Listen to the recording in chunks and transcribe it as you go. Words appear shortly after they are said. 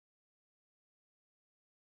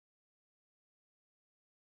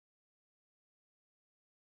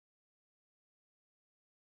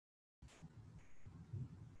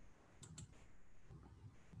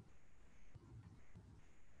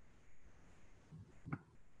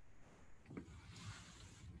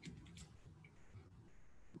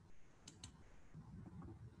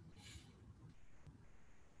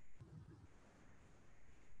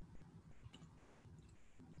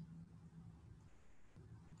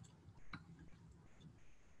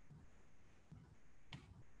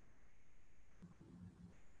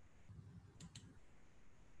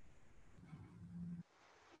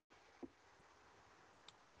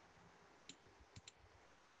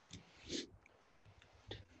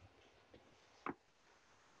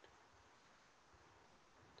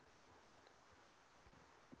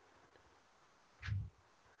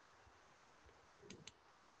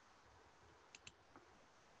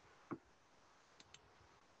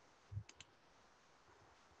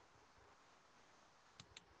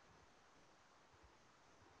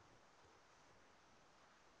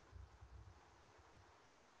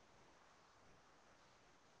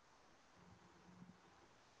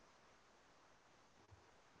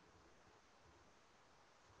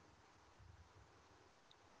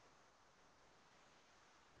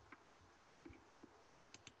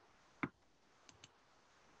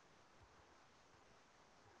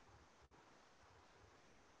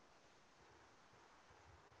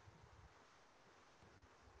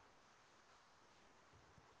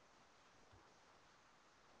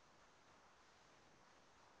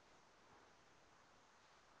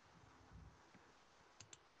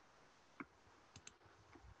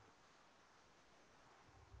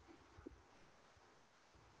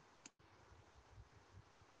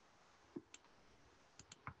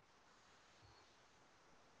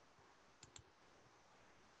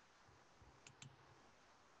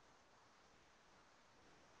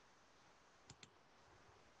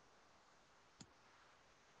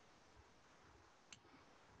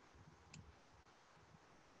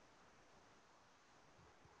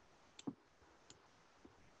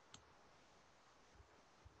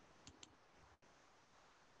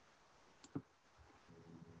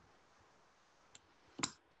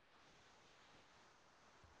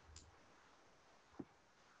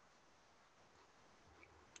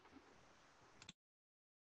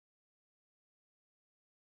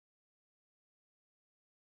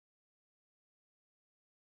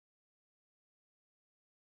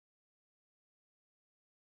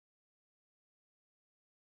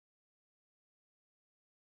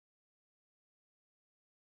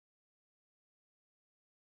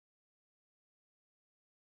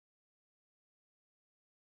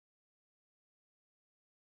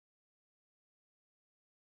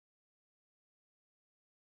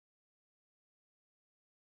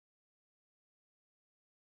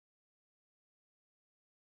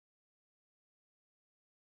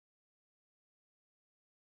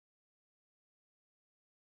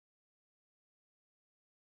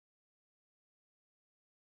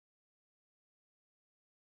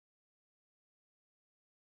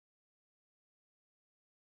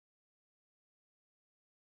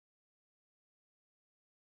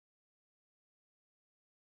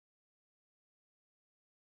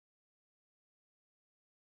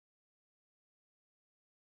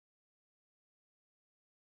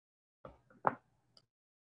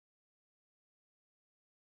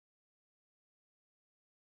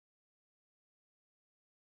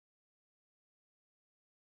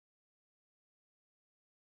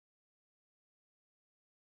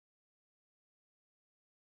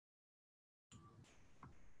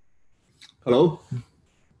Hello.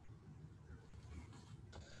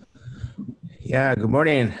 Yeah, good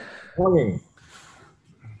morning. Morning.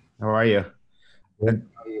 How are you? Uh, Good.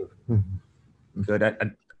 How are you? Good. I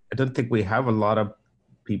don't think we have a lot of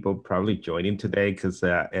people probably joining today because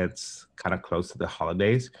it's kind of close to the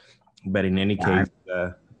holidays. But in any Yeah. case,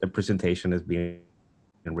 the presentation is being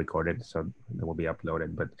recorded, so it will be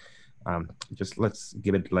uploaded. But just let's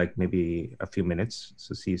give it like maybe a few minutes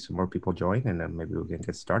to see some more people join, and then maybe we can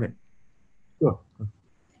get started. Sure.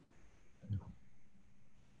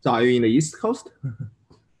 So are you in the East Coast?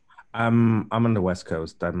 I'm on the West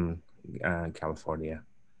Coast. I'm in California,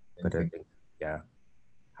 Same but I thing. think yeah.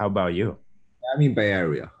 How about you? I'm in Bay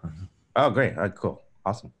Area. Oh, great. Cool.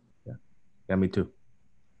 Awesome. Yeah. Yeah, me too.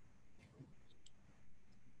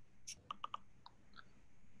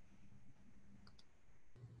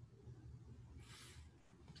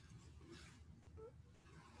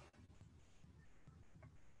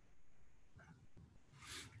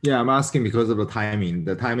 Yeah, I'm asking because of the timing.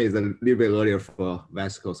 The time is a little bit earlier for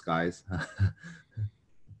West Coast guys.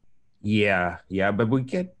 Yeah, yeah, but we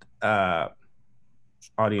get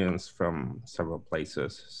audience from several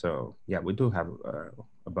places. So yeah, we do have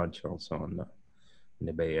a bunch also in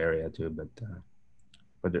the Bay Area too,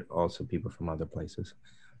 but there are also people from other places.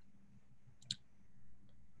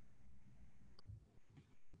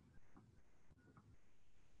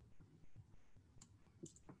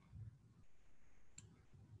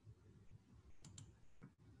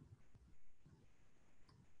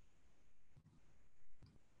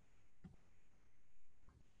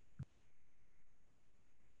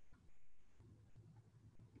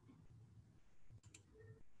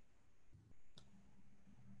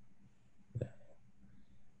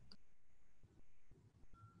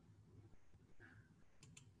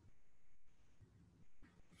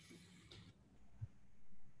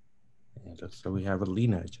 And so we have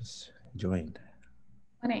Alina just joined.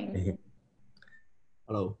 Morning. Hey.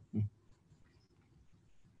 Hello. Is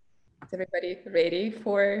everybody ready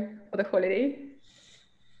for the holiday?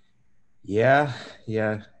 Yeah,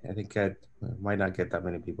 yeah. I think I might not get that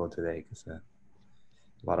many people today because a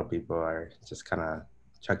lot of people are just kind of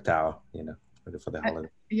checked out, for the holiday.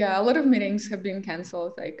 Yeah, a lot of meetings have been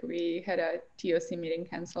canceled. Like we had a TOC meeting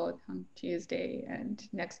canceled on Tuesday, and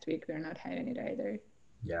next week we're not having it either.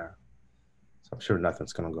 Yeah. So I'm sure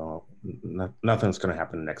nothing's gonna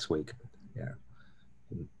happen next week. But yeah,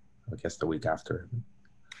 I guess the week after.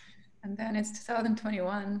 And then it's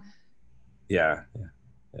 2021. Yeah, yeah,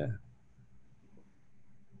 yeah.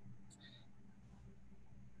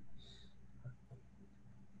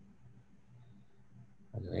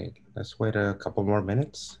 Okay, let's wait a couple more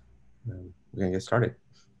minutes. We're gonna get started.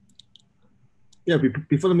 Yeah,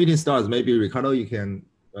 before the meeting starts, maybe Ricardo, you can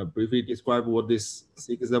briefly describe what this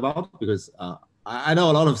SIG is about because I know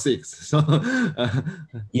a lot of SIGs. So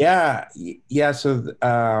Yeah. So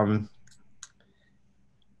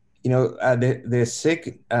the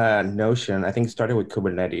SIG notion, I think, started with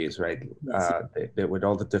Kubernetes, right? yes. With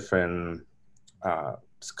all the different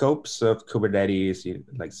scopes of Kubernetes,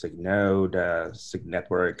 like SIG node, SIG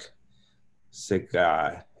network, SIG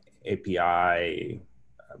API,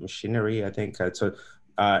 machinery, I think.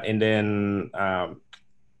 And then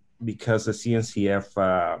because the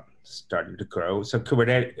CNCF started to grow, so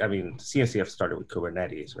Kubernetes, I mean, CNCF started with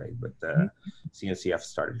Kubernetes, right? But the CNCF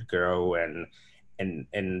started to grow, and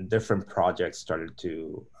different projects started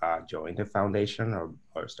to join the foundation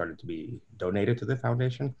or started to be donated to the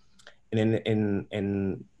foundation.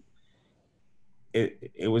 And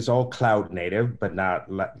it was all cloud native, but not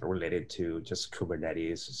related to just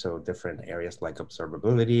Kubernetes. So different areas like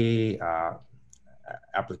observability,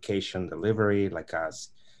 application delivery, like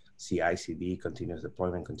CI/CD, continuous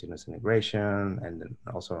deployment, continuous integration, and then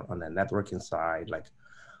also on the networking side, like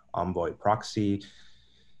Envoy proxy.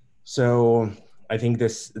 So I think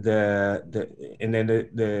and then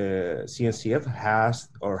the CNCF has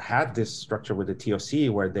or had this structure with the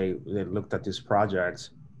TOC where they looked at these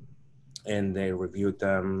projects and they reviewed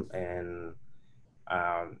them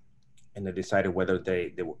um, and they decided whether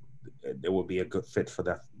they would be a good fit for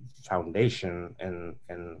the foundation and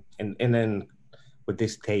then with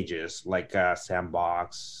these stages like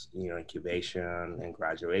sandbox, incubation and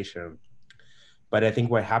graduation. But I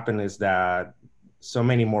think what happened is that so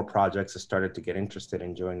many more projects started to get interested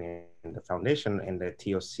in joining the foundation, and the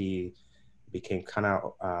TOC became kind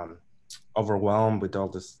of overwhelmed with all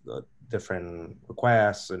this different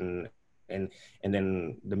requests and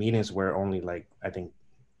then the meetings were only like I think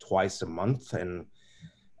twice a month, and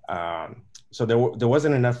so there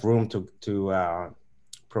wasn't enough room to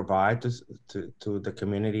provide to the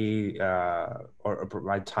community or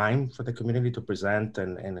provide time for the community to present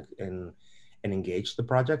and engage the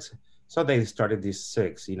projects. So they started these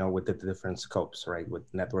SIGs, you know, with the different scopes, right?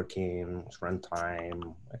 With networking,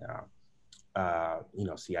 runtime, you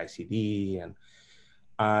know, CI/CD,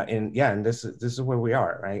 and yeah, and this is where we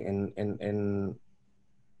are, right? And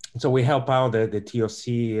so we help out the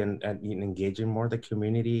TOC and in engaging more the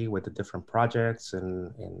community with the different projects,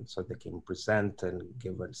 and so they can present and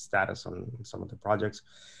give a status on some of the projects.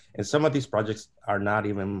 And some of these projects are not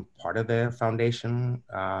even part of the foundation,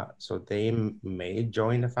 so they may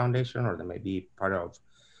join the foundation, or they may be part of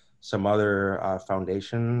some other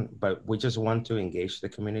foundation, but we just want to engage the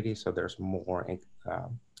community so there's more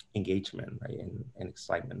engagement, right, and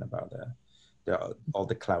excitement about all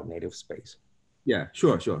the cloud native space. Yeah,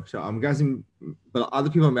 sure. I'm guessing, but other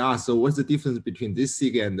people may ask, so what's the difference between this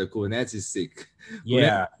SIG and the Kubernetes SIG?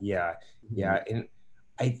 Yeah. And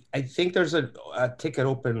I think there's a ticket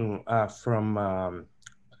open from,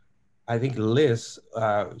 I think Liz,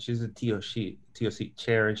 she's the TOC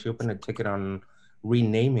chair, and she opened a ticket on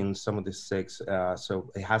renaming some of the SIGs.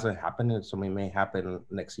 So it hasn't happened, so it may happen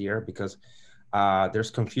next year, because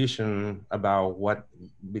there's confusion about what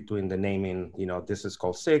between the naming, you know, this is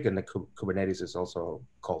called SIG and the Kubernetes is also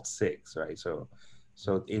called SIGs, right? So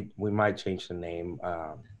we might change the name,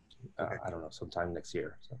 I don't know, sometime next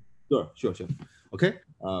year. So. Sure. Okay.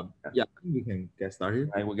 Yeah, we can get started.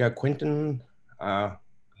 Right, we got Quentin.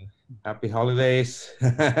 Happy holidays.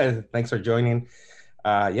 Thanks for joining.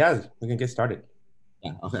 Yeah, we can get started.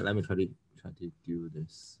 Yeah, okay, let me try to do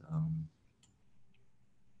this.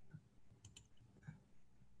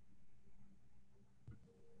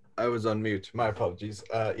 I was on mute. My apologies.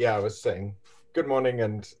 Yeah, I was saying good morning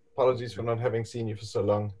and apologies for not having seen you for so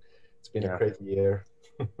long. It's been a crazy year.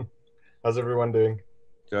 How's everyone doing?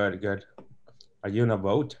 Good. Are you in a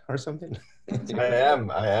boat or something? I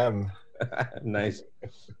am. Nice.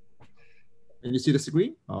 Can you see the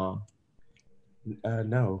screen? No.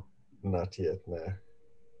 Not yet, no.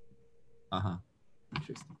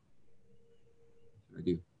 Interesting. I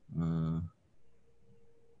do.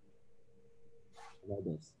 Like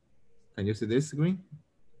this. Can you see this screen?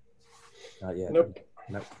 Not yet. Nope.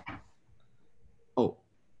 Oh,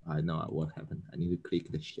 I know what happened. I need to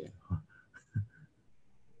click the share.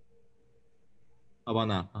 How about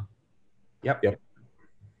now? Huh? Yep.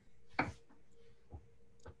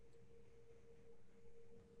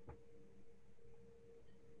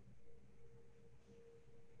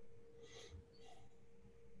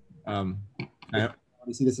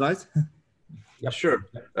 You see the slides? Yeah, sure.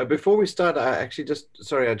 Before we start, I actually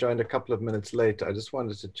I joined a couple of minutes late. I just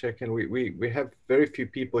wanted to check in. We have very few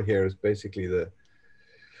people here as basically the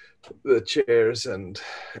chairs and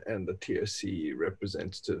the TOC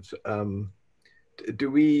representative.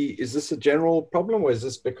 Is this a general problem, or is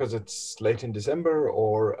this because it's late in December,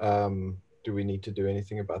 or do we need to do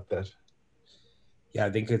anything about that? Yeah,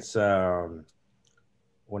 I think it's one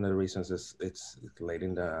of the reasons is it's late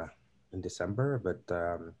in December, but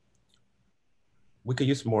we could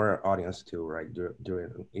use more audience too, right?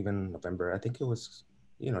 During even November. I think it was,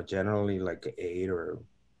 you know, generally like 8 or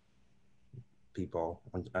people.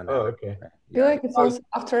 Okay. I feel like it's also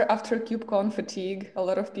after KubeCon fatigue. A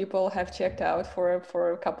lot of people have checked out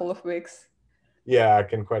for a couple of weeks. Yeah, I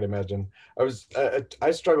can quite imagine.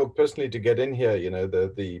 I struggled personally to get in here. You know,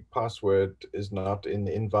 the password is not in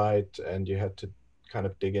the invite, and you had to kind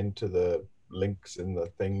of dig into the links in the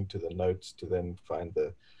thing to the notes to then find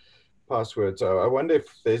the password. So I wonder if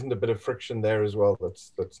there isn't a bit of friction there as well.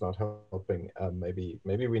 That's not helping.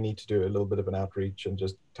 Maybe we need to do a little bit of an outreach and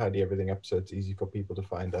just tidy everything up so it's easy for people to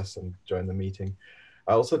find us and join the meeting.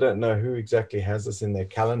 I also don't know who exactly has this in their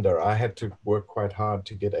calendar. I had to work quite hard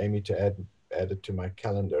to get Amy to add it to my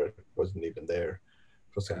calendar. It wasn't even there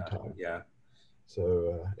for some time. Yeah.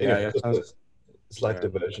 So anyway, that sounds a slight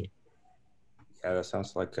diversion. Yeah, that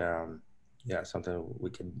sounds like something we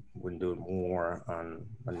do more on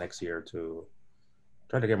next year to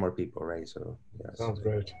try to get more people, right? So yeah, sounds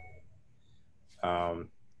great.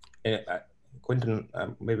 Quentin,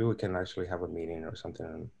 maybe we can actually have a meeting or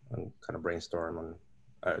something and kind of brainstorm on,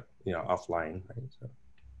 you know, offline, right? So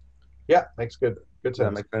yeah, makes good sense.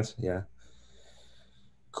 That makes sense. Yeah.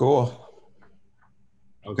 Cool.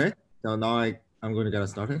 Okay. So now I'm going to get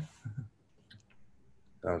started.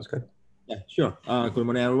 Sounds good. Yeah, sure. Good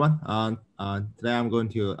morning, everyone. Today I'm going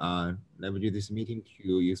to leverage this meeting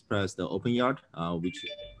to express the open yard, which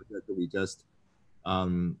we just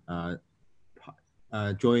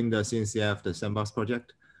joined the CNCF, the Sandbox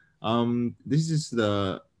project. This is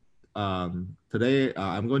the today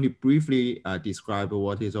I'm going to briefly describe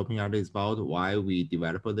what is open yard is about, why we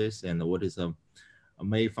developed this, and what is a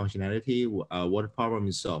main functionality, what problem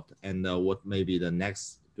is solved, and what may be the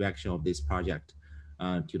next direction of this project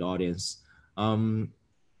to the audience. The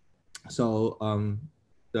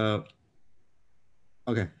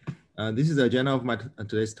okay, this is the agenda of my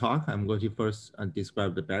today's talk. I'm going to first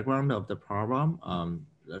describe the background of the problem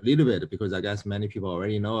a little bit, because I guess many people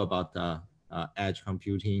already know about edge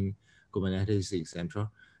computing, Kubernetes, etc.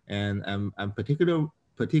 And I'm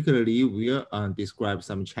particularly will describe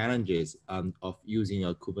some challenges of using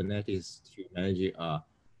a Kubernetes to manage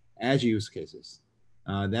edge use cases.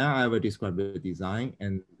 Then I will describe the design,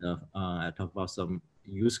 and I talk about some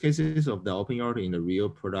use cases of the OpenYard in the real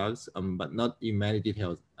products, but not in many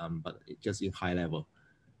details, but just in high level.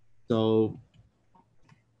 So,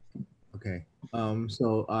 okay.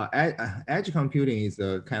 Edge computing is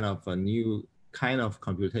a kind of a new kind of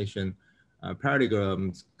computation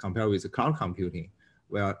paradigm compared with cloud computing,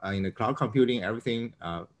 where in the cloud computing, everything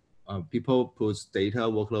people put data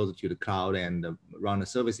workloads to the cloud and run the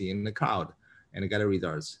service in the cloud and get the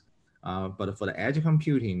results. But for the edge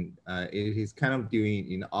computing, it is kind of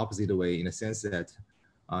doing in the opposite way, in the sense that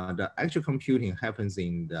the actual computing happens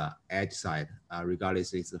in the edge side,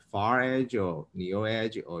 regardless it's a far edge or near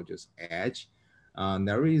edge or just edge.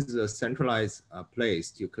 There is a centralized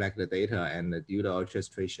place to collect the data and do the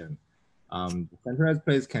orchestration. The centralized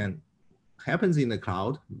place can happens in the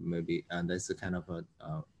cloud, maybe, and that's a kind of a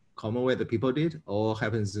common way that people did, or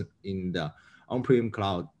happens in the on-prem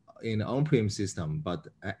cloud, in the on-prem system. But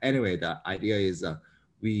anyway, the idea is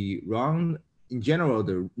we run, in general,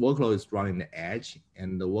 the workload is run in the edge,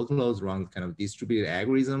 and the workloads run kind of distributed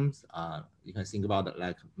algorithms. You can think about it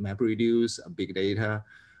like MapReduce, big data,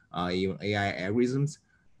 even AI algorithms.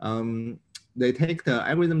 They take the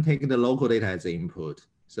algorithm, take the local data as the input.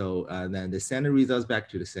 So then they send the results back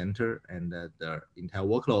to the center, and the entire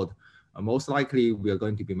workload most likely we are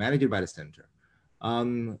going to be managed by the center.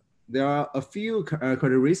 There are a few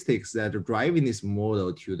characteristics that are driving this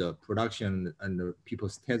model to the production, and the people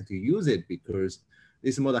tend to use it because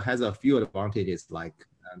this model has a few advantages, like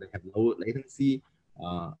they have low latency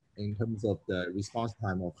in terms of the response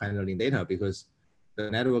time of handling data, because the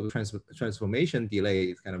network transformation delay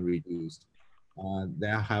is kind of reduced. They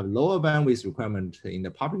have lower bandwidth requirement in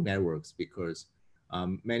the public networks because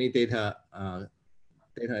many data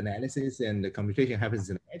analysis and the computation happens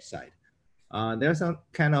in the edge side. There's some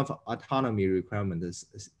kind of autonomy requirements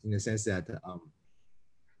in the sense that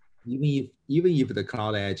even if the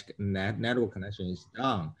cloud edge network connection is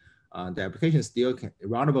down, the application still can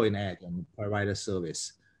runnable in edge and provide a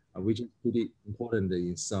service, which is pretty important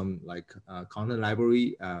in some like content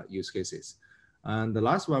library use cases. And the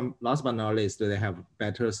last but not least, they have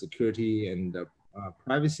better security and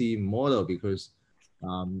privacy model, because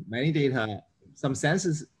many data, some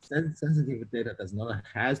sensitive data does not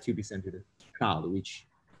has to be sent to the cloud, which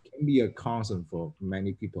can be a concern for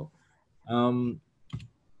many people.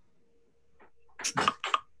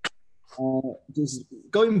 Just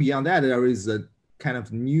going beyond that, there is a kind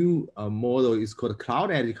of new model. It's called cloud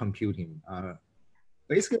edge computing.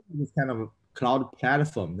 Basically, it's kind of a cloud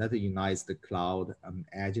platform that unites the cloud,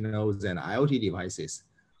 edge nodes, and IoT devices.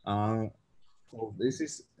 So this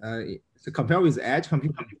is so compared with edge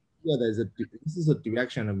computing. Yeah, this is a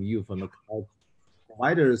direction of view from the cloud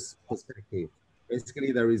provider's perspective.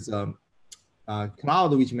 Basically, there is a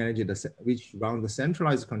cloud which runs the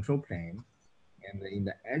centralized control plane, and in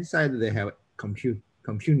the edge side they have compute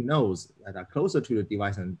nodes that are closer to the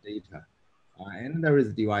device and data, and there is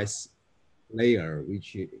a device layer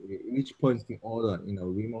which points to all the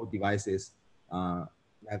remote devices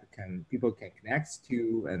that people can connect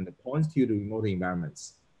to and points to the remote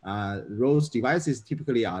environments. Those devices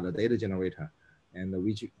typically are the data generator, and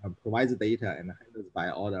which provides the data and handles by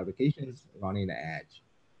all the applications running the edge.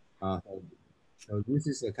 So this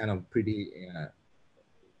is a kind of pretty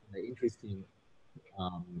interesting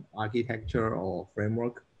architecture or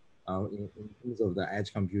framework in terms of the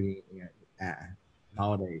edge computing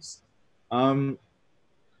nowadays.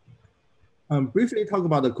 Briefly talk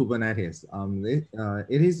about the Kubernetes.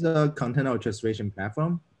 It is a content orchestration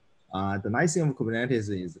platform. The nice thing of Kubernetes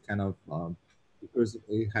is kind of because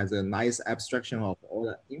it has a nice abstraction of all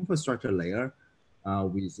the infrastructure layer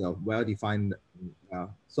with well-defined,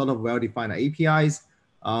 sort of well-defined APIs.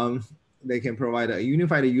 They can provide a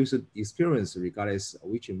unified user experience regardless of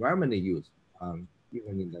which environment they use,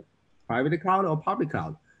 even in the private cloud or public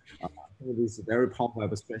cloud. This is a very powerful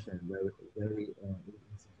abstraction,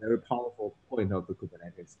 very powerful point of the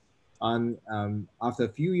Kubernetes. And after a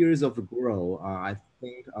few years of growth, I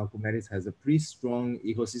think Kubernetes has a pretty strong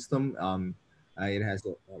ecosystem. It has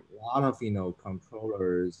a lot of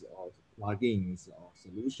controllers or plugins or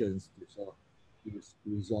solutions to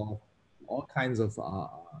resolve all kinds of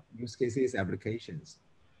use cases, applications.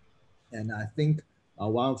 And I think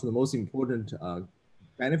one of the most important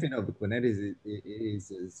benefit of Kubernetes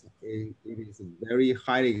is it is very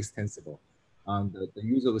highly extensible. The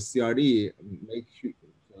use of CRD makes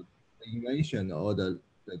so the invention or the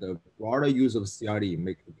broader use of CRD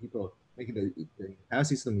make the entire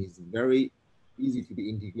system is very easy to be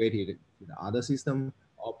integrated to the other system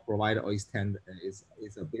or provide or extend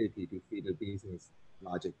its ability to feed the business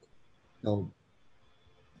logic. So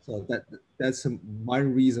that's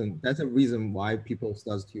one reason. That's a reason why people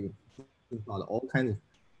start to think about all kinds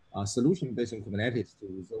of solution based on Kubernetes to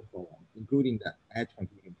resolve problems, including the edge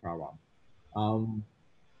computing problem.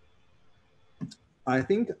 I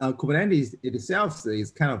think Kubernetes itself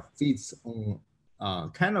is kind of fits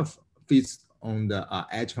on the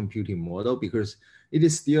edge computing model because it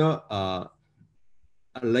is still a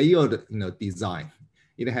layered design.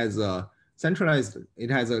 It has a centralized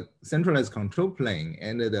control plane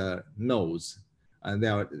and the nodes, and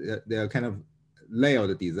they are kind of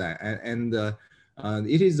layered design, and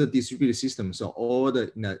it is a distributed system. So all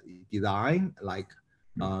the design like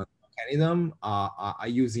mechanism are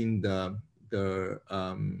using the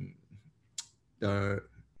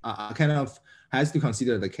kind of has to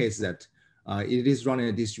consider the case that it is running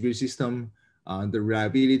a distributed system. The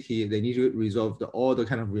reliability, they need to resolve all the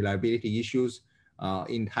kind of reliability issues.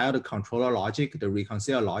 Entire the controller logic, the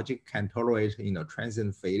reconcile logic can tolerate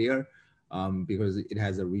transient failure because it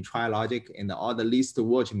has a retry logic, and all the least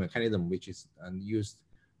watch mechanism, which is used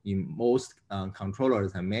in most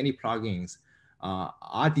controllers and many plugins,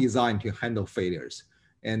 are designed to handle failures.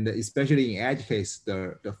 And especially in edge case,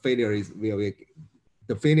 the failure is really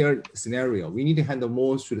the failure scenario. We need to handle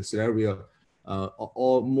more through the scenario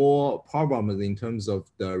or more problems in terms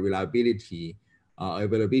of the reliability,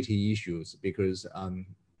 availability issues, because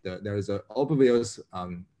there is a obvious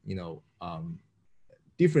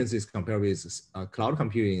differences compared with cloud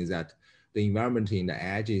computing is that the environment in the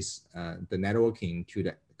edge is the networking to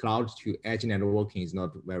the cloud to edge networking is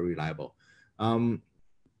not very reliable.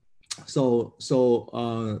 So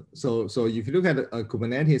if you look at a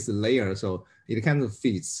Kubernetes layer, so it kind of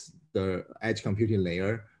fits the edge computing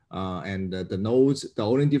layer, and the nodes. The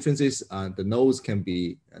only difference is the nodes can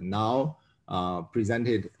be now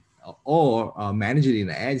presented or managed in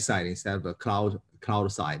the edge side instead of the cloud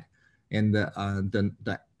side, and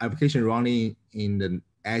the application running in the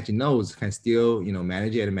edge nodes can still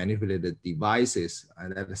manage and manipulate the devices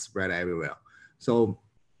that are spread everywhere. So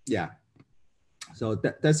yeah. So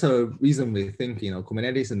that's a reason we think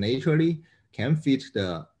Kubernetes naturally can fit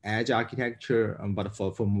the edge architecture, but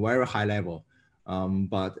from very high level.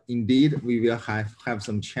 But indeed, we will have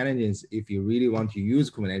some challenges if you really want to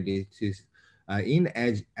use Kubernetes in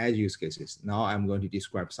edge use cases. Now I'm going to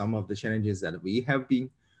describe some of the challenges that we have been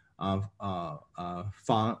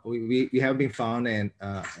found. We have been found, and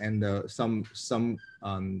some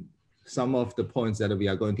of the points that we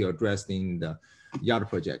are going to address in the YARD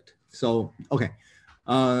project. So okay,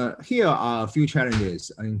 here are a few challenges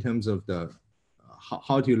in terms of the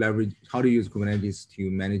how to use Kubernetes to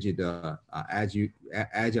manage the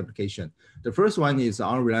edge application. The first one is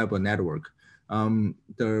unreliable network.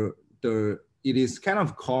 It is kind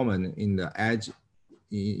of common in the edge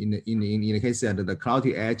in the case that the cloud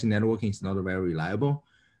to edge networking is not very reliable,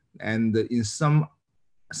 and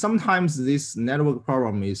sometimes this network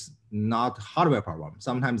problem is not hardware problem.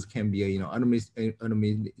 Sometimes it can be an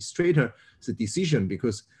administrator's decision,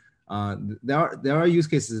 because there are use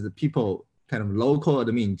cases that people kind of local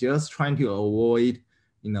admin just trying to avoid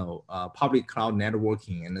public cloud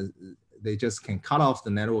networking, and they just can cut off the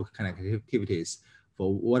network connectivities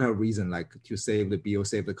for whatever reason, like to save the bill,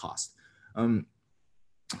 save the cost.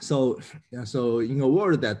 So in a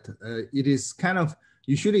world that it is kind of,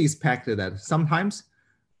 you should expect that sometimes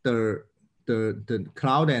the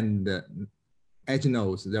cloud and the edge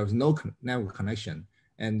nodes, there's no network connection.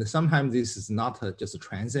 And sometimes this is not just a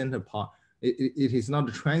transient part. It is not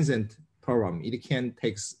a transient problem. It can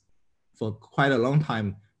take for quite a long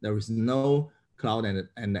time. There is no cloud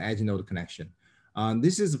and the edge node connection.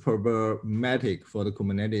 This is problematic for the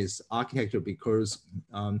Kubernetes architecture because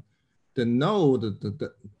the node,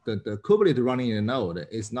 the Kubernetes running in a node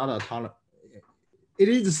is not it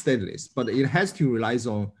is stateless, but it has to rely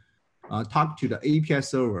on talk to the API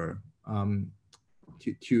server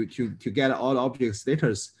to get all object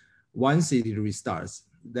status once it restarts.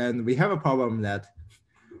 Then we have a problem that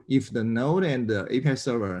if the node and the API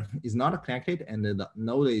server is not connected and the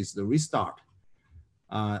node is the restart,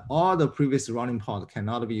 all the previous running pod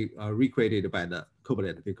cannot be recreated by the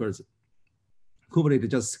Kubernetes, because Kubernetes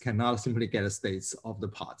just cannot simply get the states of the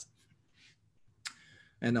pods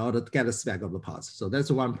and or get a spec of the pods. So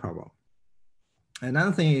that's one problem.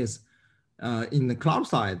 Another thing is In the cloud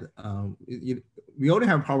side, we only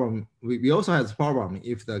have problem. We also have problem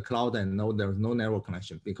if the cloud and node there is no network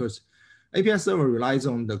connection, because API server relies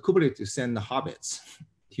on the Kubernetes to send the habits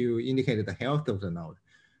to indicate the health of the node.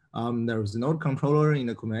 There is node controller in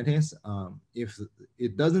the Kubernetes. If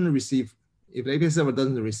it doesn't receive, if the API server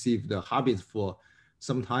doesn't receive the habits for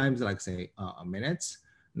sometimes, like say minutes,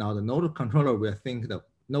 now the node controller will think the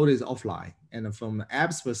node is offline, and from the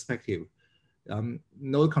app's perspective,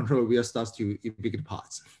 node controller will start to evict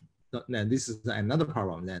pods. Then this is another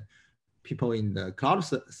problem. Then people in the cloud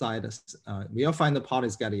side will find the pod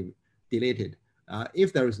is getting deleted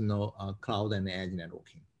if there is no cloud and edge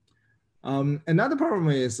networking. Another problem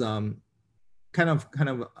is kind of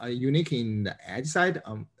unique in the edge side.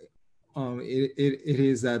 It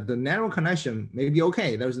is that the network connection may be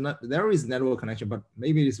okay. There is network connection, but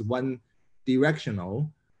maybe it's one directional,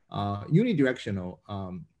 unidirectional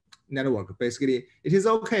network. Basically, it is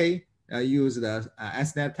okay use the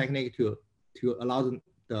SNAT technique to allow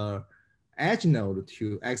the edge node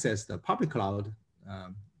to access the public cloud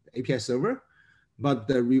API server, but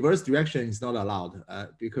the reverse direction is not allowed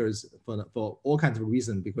because for all kinds of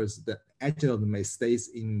reasons, because the edge node may stays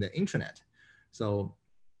in the intranet. So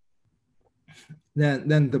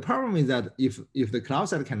then the problem is that if the cloud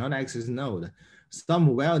side cannot access node,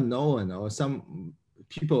 some well-known or some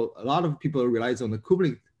people, a lot of people relies on the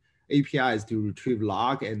Kubernetes APIs to retrieve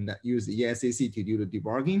log and use ESAC to do the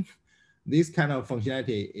debugging. This kind of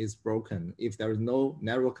functionality is broken if there is no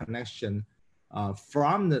network connection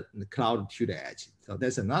from the cloud to the edge. So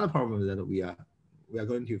that's another problem that we are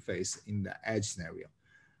going to face in the edge scenario.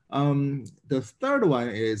 The third one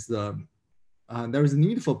is there is a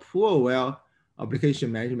need for pool-aware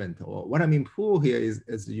application management. Or what I mean pool here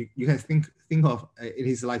is you can think of it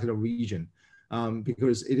is like a region.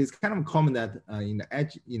 Because it is kind of common that in the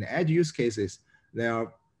edge use cases, there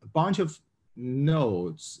are a bunch of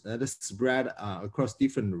nodes that are spread across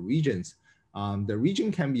different regions. The region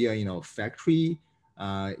can be a factory,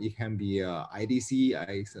 it can be a IDC,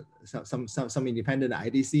 some independent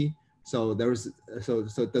IDC. So the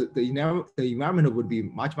environment would be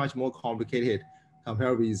much more complicated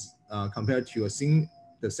compared to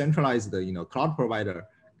the centralized cloud provider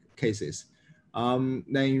cases. Then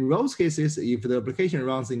in those cases, if the application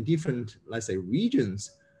runs in different, let's say,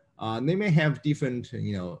 regions, they may have different,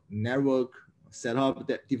 network setup,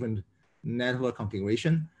 different network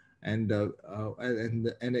configuration, and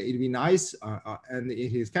it'd be nice, and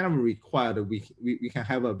it is kind of required that we can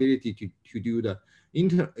have ability to do the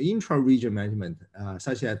intra-region management,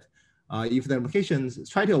 such that if the applications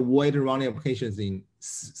try to avoid running applications in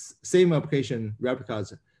same application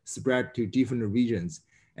replicas spread to different regions.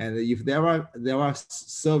 And if there are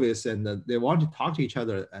service and they want to talk to each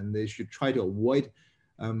other, and they should try to avoid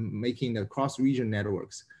making the cross-region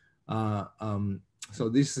networks. So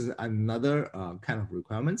this is another kind of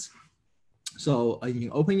requirements. So in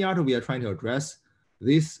OpenYARD, we are trying to address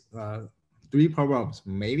these 3 problems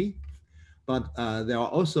maybe, but there are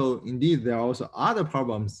also other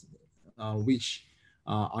problems which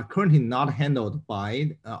are currently not handled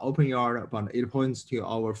by OpenYARD, but it points to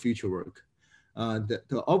our future work.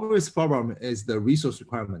 The obvious problem is the resource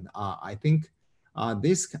requirement. I think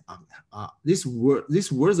this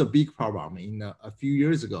was a big problem in a few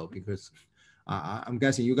years ago, because I'm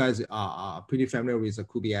guessing you guys are pretty familiar with the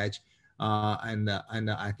KubeEdge, and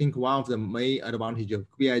I think one of the main advantages of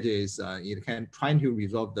KubeEdge is it can try to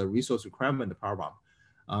resolve the resource requirement problem.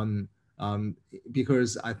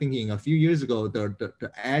 Because I think in a few years ago,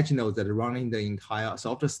 the edge nodes that are running the entire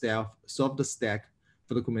software stack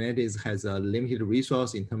for the Kubernetes has a limited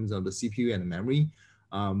resource in terms of the CPU and memory.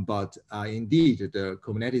 But indeed, the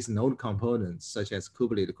Kubernetes node components, such as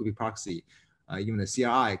Kubernetes, Kube proxy, even the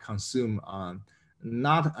CRI, consume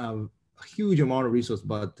not a huge amount of resource,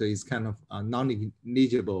 but it's kind of a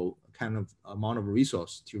non-negligible kind of amount of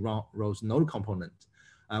resource to run those node components,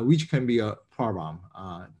 which can be a problem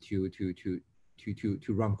to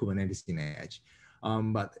run Kubernetes in edge.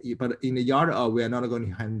 But in the yard, we are not going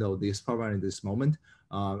to handle this problem at this moment.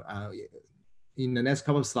 In the next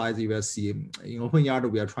couple of slides, you will see in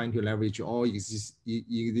OpenYARD, we are trying to leverage all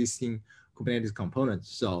existing Kubernetes components.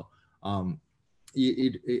 So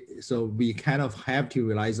so we kind of have to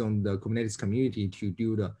rely on the Kubernetes community to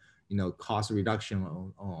do the cost reduction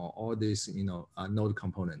on all these node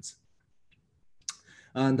components.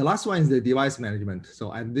 And the last one is the device management.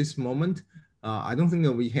 So at this moment, I don't think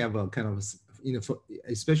that we have a kind of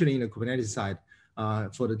especially in the Kubernetes side,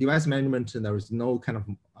 for the device management, there is no kind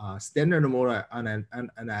of standard model and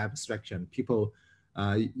abstraction. People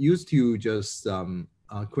used to just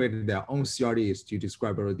create their own CRDs to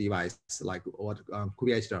describe a device, like what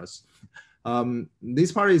KubeEdge does.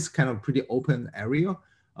 This part is kind of pretty open area.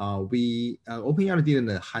 OpenYARD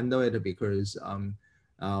didn't handle it because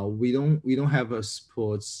we don't have a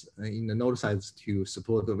supports in the node side to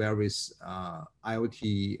support the various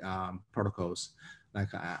IoT protocols like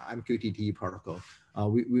MQTT protocol.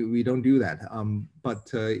 We don't do that, but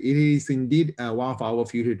it is indeed one of our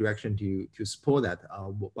future direction to support that.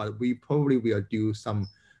 But we probably will do some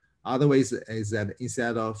other ways. Is that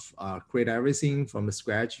instead of create everything from the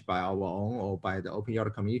scratch by our own or by the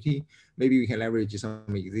OpenYARD community, maybe we can leverage some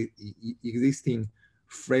existing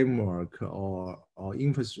framework or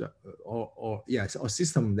infrastructure or yes, or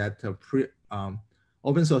system that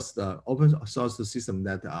open source system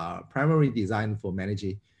that are primarily designed for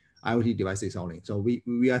managing IoT devices only. So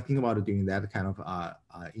we are thinking about doing that kind of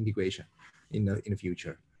integration in the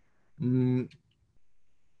future.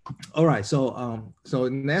 All right, so so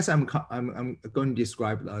next I'm going to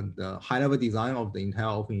describe the high-level design of the entire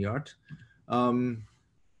OpenYARD.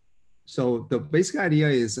 So the basic idea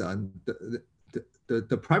is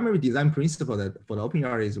the primary design principle that for the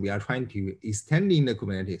OpenYARD is we are trying to extend in the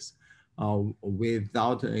Kubernetes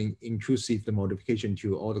without an intrusive modification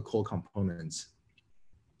to all the core components.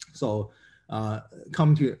 So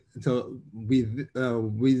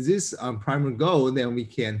with this primary goal, then we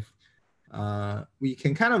can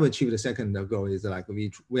kind of achieve the second goal is like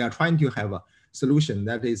we are trying to have a solution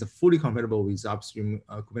that is fully compatible with upstream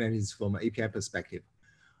Kubernetes from an API perspective.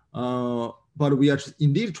 But we are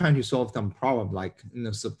indeed trying to solve some problem like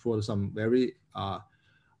support some very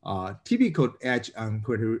typical edge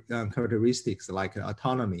characteristics like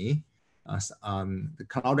autonomy, the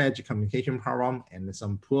cloud edge communication problem, and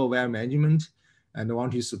some pool-aware management, and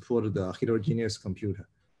want to support the heterogeneous computer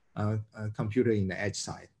in the edge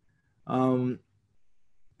side.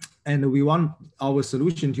 And we want our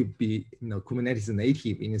solution to be Kubernetes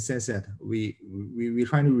native in the sense that we're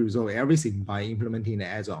trying to resolve everything by implementing the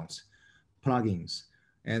add-ons, plugins.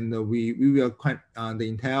 And we will the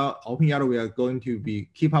entire OpenYARD we are going to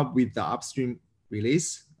keep up with the upstream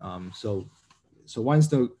release. So once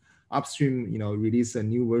the upstream release a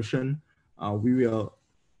new version, we will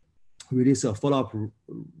release a follow-up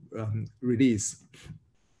release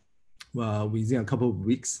within a couple of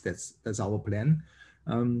weeks. That's our plan,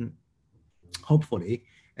 hopefully.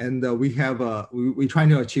 And we're trying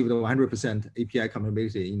to achieve the 100% API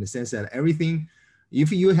compatibility in the sense that everything,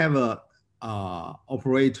 if you have a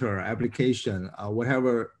operator application,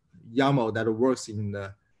 whatever YAML that works in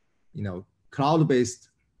the cloud-based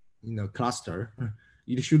cluster,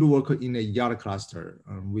 it should work in a YARD cluster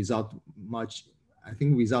without much, I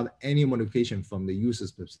think, without any modification from the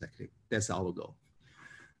user's perspective. That's our goal.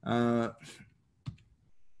 All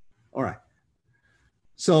right.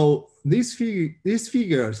 So this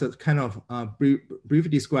figure kind of briefly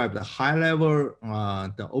describe the high level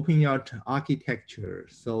the OpenYARD architecture.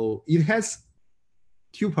 So it has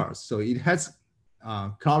two parts. So it has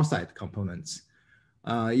cloud side components.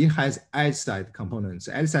 It has edge side components.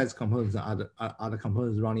 Edge side components are the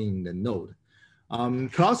components running in the node.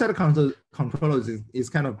 Cloud side controllers is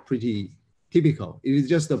kind of pretty typical. It is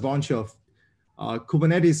just a bunch of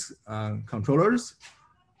Kubernetes controllers,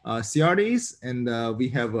 CRDs, and we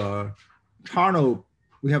have a Tarno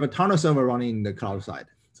server running in the cloud side.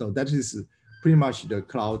 So that is pretty much the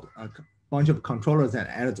cloud bunch of controllers and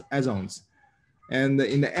add-ons. And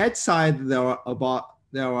in the edge side, there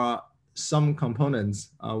are some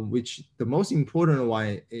components, which the most important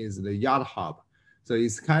one is the YARD hub. So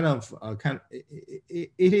it's kind of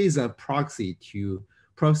it is a proxy to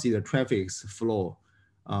proxy the traffic flow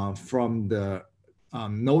from the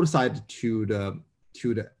node side from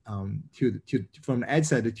the edge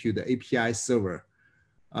side to the API server.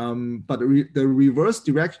 But the reverse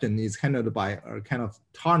direction is handled by a kind of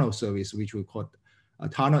Tarno service, which we call a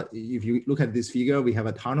Tarno. If you look at this figure, we have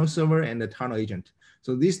a Tarno server and a Tarno agent.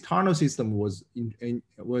 So this Tarno system was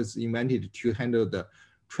invented to handle the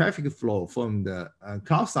traffic flow from the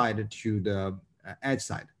cloud side to the edge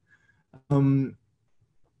side.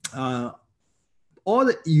 All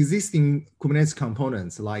the existing Kubernetes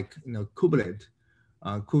components like kubelet,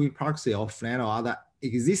 Kube proxy, or Flan, or other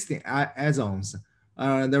existing add-ons,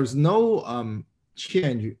 there's no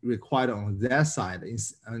change required on that side.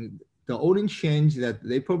 The only change that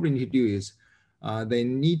they probably need to do is they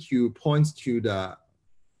need to point to the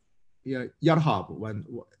YARD hub when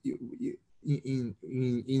in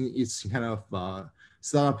its kind of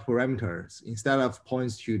startup parameters instead of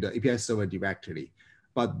points to the API server directly.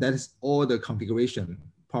 But that is all the configuration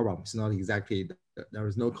problem. It's not exactly, there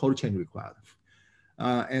is no code change required.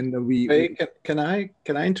 And we. Hey, can I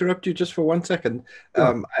interrupt you just for 1 second?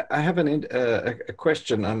 Sure. I have a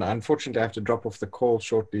question, and unfortunately I have to drop off the call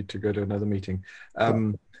shortly to go to another meeting.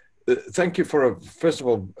 Thank you for first of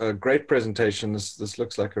all, a great presentation. This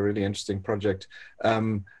looks like a really interesting project.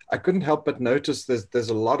 I couldn't help but notice there's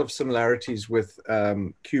a lot of similarities with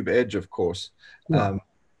Cube Edge, of course. Yeah.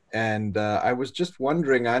 And I was just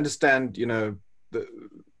wondering, I understand, you know,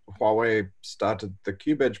 Huawei started the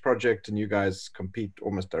Cube Edge project and you guys compete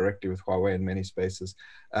almost directly with Huawei in many spaces.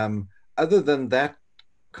 Other than that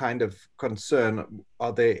kind of concern,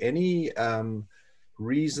 are there any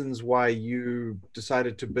reasons why you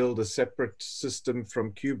decided to build a separate system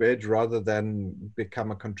from Cube Edge rather than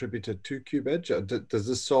become a contributor to Cube Edge? Does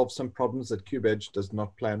this solve some problems that Cube Edge does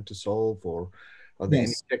not plan to solve, or are there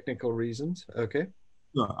any technical reasons? Okay.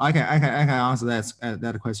 Sure. I can answer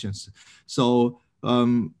that questions. So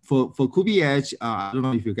for Cube Edge, I don't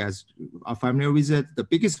know if you guys are familiar with it. The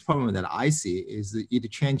biggest problem that I see is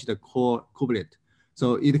it changed the core kubelet.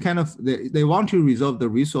 So it kind of, they want to resolve the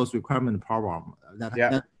resource requirement problem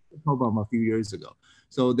that problem a few years ago.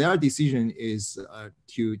 So their decision is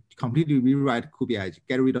to completely rewrite Cube Edge,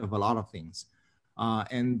 get rid of a lot of things.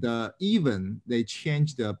 And even they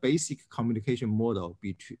changed the basic communication model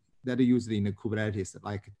that are used in the Kubernetes,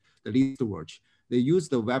 like the least watch. They use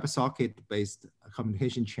the WebSocket-based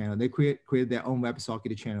communication channel. They create their own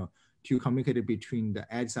WebSocket channel to communicate between the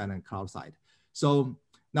edge side and cloud side. So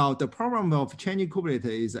now the problem of changing Kubernetes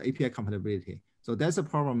is API compatibility. So that's a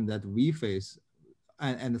problem that we face,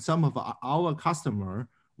 and some of our customer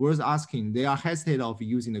was asking. They are hesitant of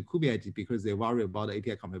using the Kubernetes because they worry about the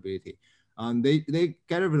API compatibility. They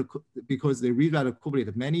get rid of, because they rewrite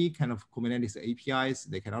Kubernetes, many kind of Kubernetes APIs,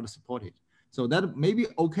 they cannot support it. So that may be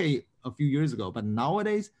okay a few years ago, but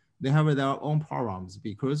nowadays they have their own problems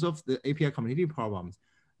because of the API compatibility problems.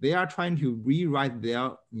 They are trying to rewrite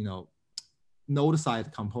their, you know, node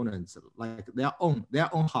side components, like their own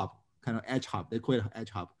hub, kind of edge hub. They call it edge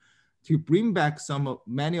hub, to bring back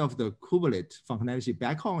many of the Kubernetes functionality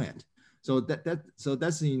back on it. So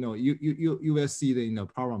that's, you know, you will see the, you know,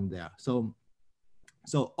 problem there. So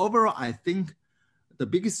overall, I think the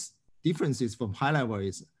biggest differences from high level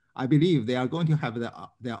is, I believe they are going to have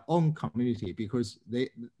their own community, because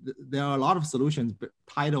there are a lot of solutions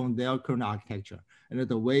tied on their current architecture and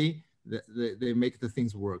the way that they make the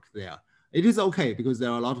things work there. It is okay because there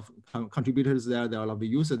are a lot of contributors there, there are a lot of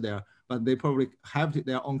users there, but they probably have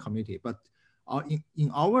their own community. But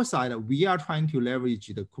in our side, we are trying to leverage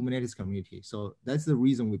the Kubernetes community. So that's the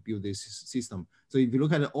reason we build this system. So if you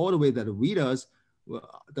look at it all the way that we does,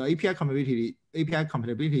 the API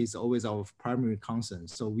compatibility is always our primary concern.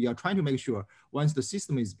 So we are trying to make sure once the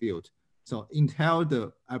system is built, so until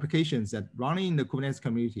the applications that run in the Kubernetes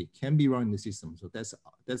community can be run in the system. So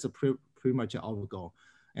that's pretty much our goal.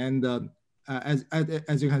 And as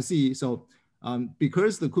you can see, so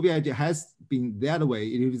because the Kubernetes has been that way,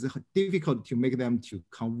 it is difficult to make them to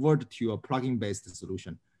convert to a plugin-based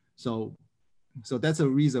solution. So that's a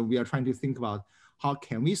reason we are trying to think about how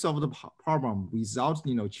can we solve the problem without,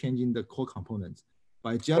 you know, changing the core components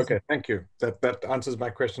by just. Okay, thank you. That answers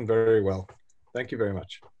my question very well. Thank you very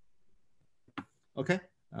much. Okay.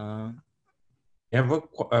 I have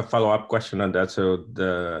a follow-up question on that. So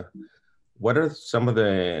what are some of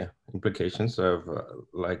the implications of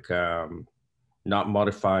not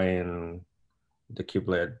modifying the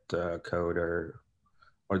kubelet code or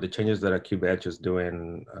the changes that a Cube Edge is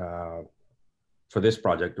doing for this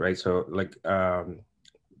project, right? So like,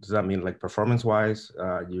 does that mean like performance-wise,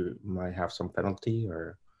 you might have some penalty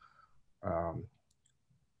or?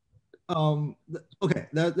 Okay,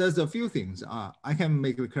 there's a few things I can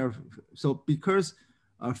make it clear. So because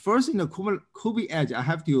first in the Cube Edge, I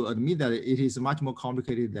have to admit that it is much more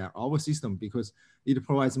complicated than our system because it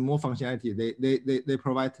provides more functionality. They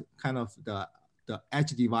provide kind of the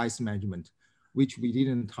edge device management, which we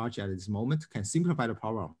didn't touch at this moment, can simplify the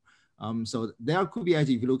problem. So there could be, if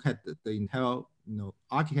you look at the Intel, you know,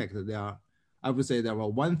 architecture, I would say there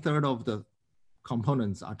were 1/3 of the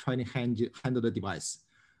components are trying to handle the device.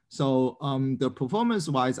 So the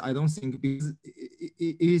performance-wise, I don't think, because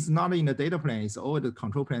it is not in the data plane, it's all the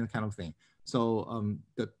control plane kind of thing. So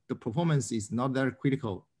the performance is not that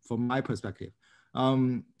critical from my perspective.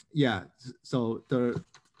 Yeah, so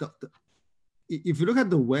if you look at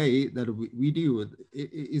the way that we do it,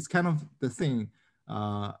 it's kind of the thing.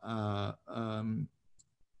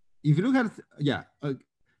 If you look at,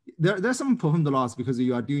 there's some performance loss because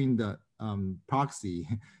you are doing the proxy.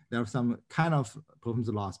 There are some kind of performance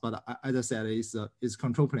loss, but as I said, it's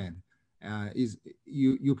control plane.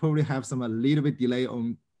 You probably have a little bit delay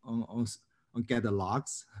on get the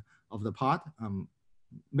logs of the part.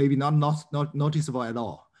 maybe not noticeable at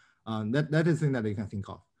all. That is the thing that you can think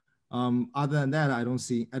of. Other than that, I don't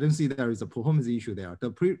see there is a performance issue there.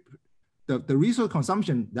 The resource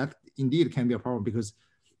consumption, that indeed can be a problem, because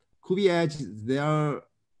Kubi Edge,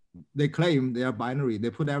 they claim they are binary. They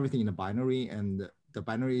put everything in a binary, and the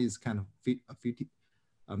binary is kind of 50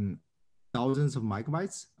 thousands of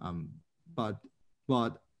megabytes.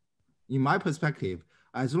 But in my perspective,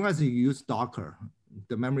 as long as you use Docker,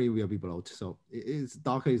 the memory will be bloated. So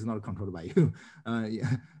Docker is not controlled by you.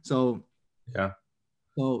 Yeah. So yeah.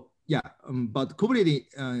 So yeah, but Kubernetes.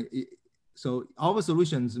 So our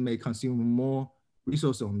solutions may consume more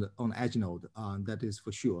resources on the edge node. That is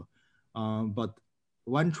for sure. But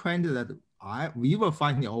one trend that we were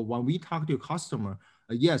finding, or when we talk to a customer,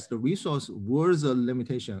 yes, the resource was a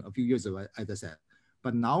limitation a few years ago, as I said.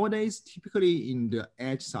 But nowadays, typically in the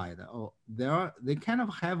edge side, they kind of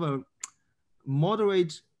have a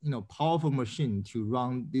moderate, powerful machine to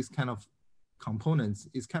run this kind of components.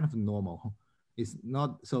 Is kind of normal. It's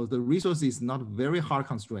not, so the resource is not very hard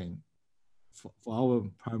constrained for our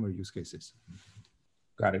primary use cases.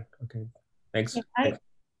 Got it. Okay. Thanks. Yeah, I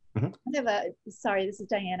have sorry, this is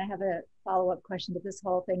Diane. I have a follow-up question to this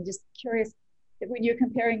whole thing. Just curious, when you're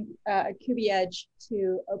comparing Kubi Edge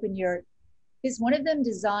to OpenYurt, is one of them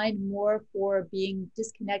designed more for being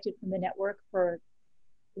disconnected from the network for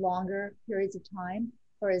longer periods of time,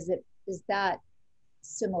 or is that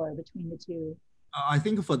similar between the two? I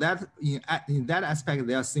think for that, in that aspect,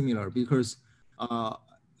 they are similar, because I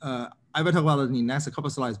will talk about it in the next couple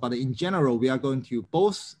of slides, but in general, we are going to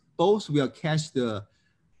both will cache the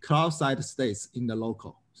cloud side states in the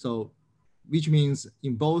local. So, which means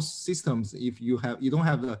in both systems, if you don't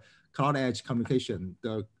have the cloud edge communication,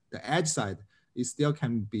 the edge side, it still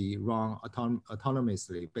can be run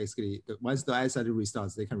autonomously. Basically, once the edge side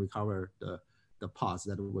restarts, they can recover the pods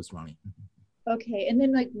that it was running. Okay, and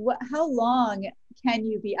then how long can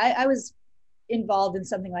you be? I was involved in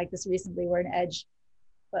something like this recently, where an edge,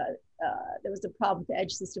 there was a problem with the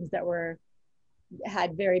edge systems that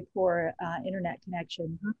had very poor internet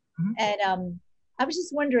connection. Mm-hmm. And I was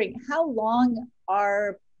just wondering, how long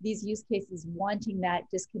are these use cases wanting that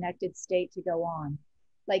disconnected state to go on?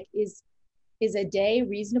 Like, is a day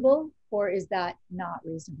reasonable, or is that not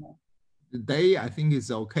reasonable? The day, I think,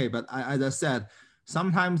 is okay, but as I said,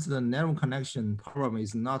 sometimes the network connection problem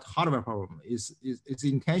is not hardware problem, it's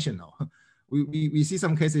intentional. We see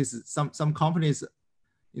some cases, some companies,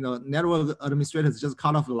 network administrators just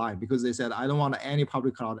cut off the line because they said, I don't want any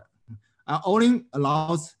public cloud. I only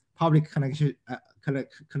allows public connection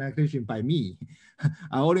by me.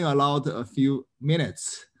 I only allowed a few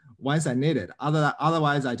minutes once I need it.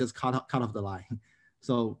 Otherwise, I just cut off the line.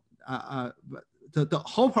 So the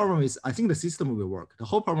whole problem is, I think the system will work. The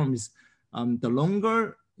whole problem is, the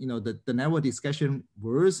longer the network discussion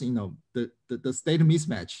worse, the state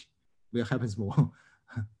mismatch will happen more.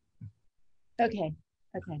 Okay.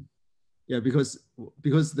 Yeah, because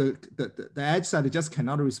the edge side just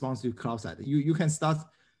cannot respond to cloud side. You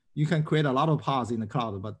can create a lot of pods in the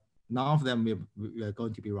cloud, but none of them are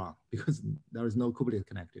going to be wrong because there is no Kubernetes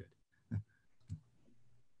connected.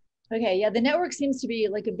 Okay, yeah, the network seems to be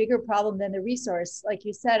like a bigger problem than the resource. Like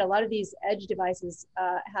you said, a lot of these edge devices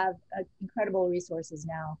have incredible resources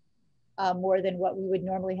now, more than what we would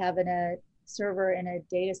normally have in a server in a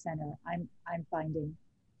data center, I'm finding.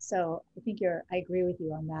 So I think I agree with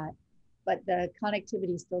you on that. But the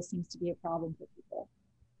connectivity still seems to be a problem for people.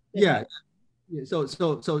 Yeah. So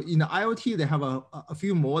in the IoT, they have a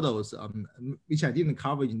few models, which I didn't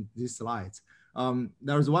cover in these slides.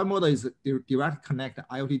 There's one model is direct connect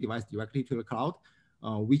IoT device directly to the cloud,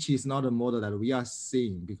 which is not a model that we are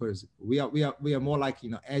seeing, because we are more like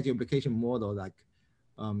edge application model. Like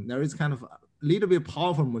there is kind of a little bit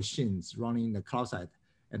powerful machines running in the cloud side,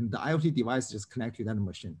 and the IoT device just connect to that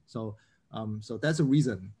machine. So that's the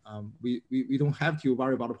reason we don't have to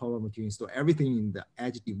worry about the problem to install everything in the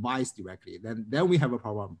edge device directly. Then we have a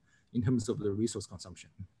problem in terms of the resource consumption.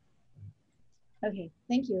 Okay,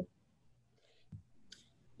 thank you.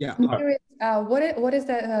 Yeah. What is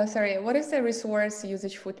the resource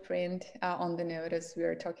usage footprint on the node as we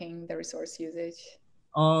are talking the resource usage?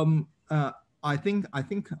 I think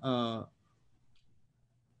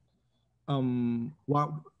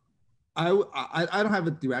well, I don't have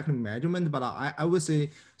a direct measurement, but I would say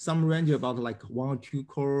some range about like 1 or 2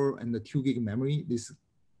 core and the 2 gig memory.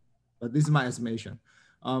 But this is my estimation.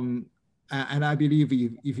 And I believe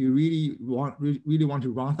if you really want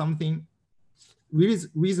to run something, really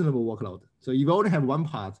reasonable workload. So if you only have one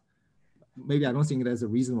pod, maybe I don't think that's a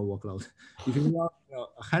reasonable workload. If you want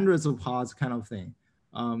hundreds of pods kind of thing,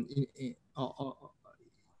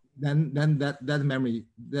 then that memory,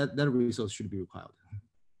 that resource should be required.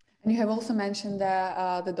 And you have also mentioned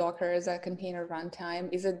that the Docker is a container runtime.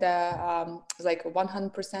 Is it the like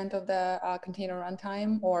 100% of the container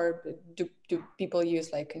runtime, or do people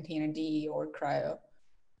use like containerd or CRI-O?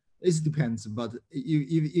 It depends, but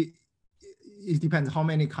it depends how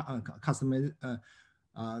many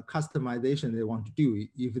customization they want to do.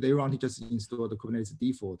 If they want to just install the Kubernetes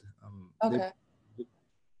default, okay.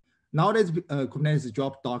 Nowadays, Kubernetes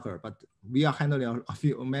dropped Docker, but we are handling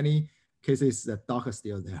many cases that Docker is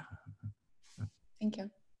still there. Thank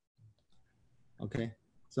you. Okay,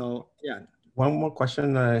 so yeah. One more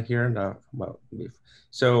question here.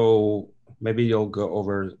 So maybe you'll go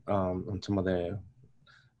over on some of the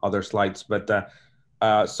other slides, but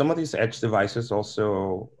some of these edge devices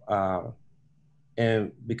also,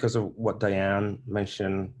 and because of what Diane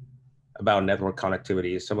mentioned about network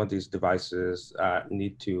connectivity, some of these devices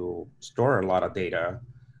need to store a lot of data.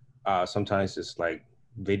 Sometimes it's like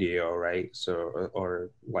video, right? So,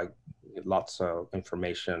 or like lots of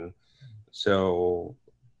information. So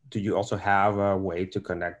do you also have a way to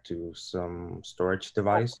connect to some storage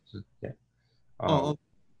device? Yeah.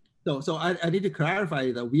 So I need to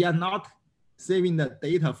clarify that we are not saving the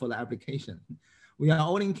data for the application. We are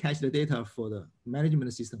only cache the data for the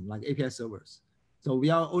management system, like API servers. So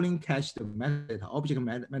we are only cache the metadata, object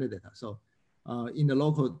metadata. So in the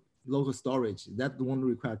local storage, that won't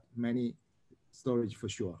require many storage for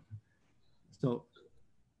sure.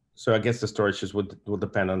 So I guess the storages will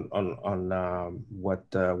depend on what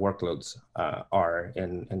workloads are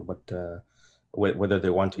and what whether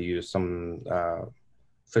they want to use some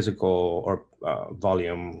physical or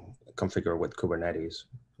volume configure with Kubernetes,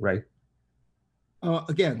 right?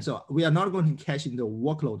 Again, so we are not going to cache in the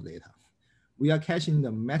workload data. We are caching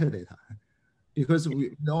the metadata because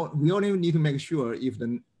we only need to make sure if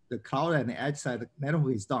the cloud and the edge side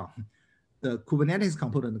network is down, the Kubernetes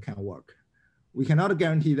component can work. We cannot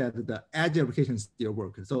guarantee that the edge application still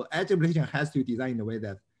works. So edge application has to design in a way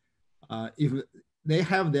that if they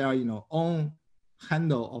have their own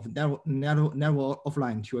handle of network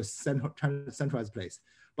offline to a centralized place,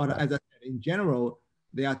 but right. As I said, in general,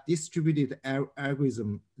 they are distributed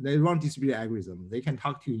algorithm. They run distributed algorithm. They can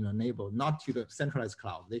talk to your neighbor, not to the centralized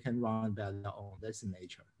cloud. They can run by their own. That's in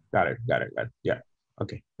nature. Got it. Yeah.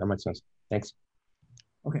 Okay, that makes sense. Thanks.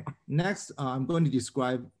 Okay. Next, I'm going to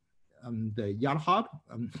describe the YARD hub.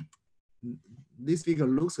 This figure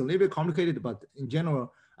looks a little bit complicated, but in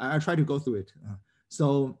general, I try to go through it.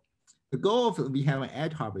 So the goal of we have an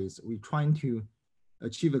edge hub is we're trying to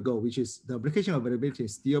achieve a goal, which is the application availability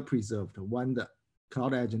is still preserved when the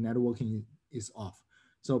cloud edge networking is off.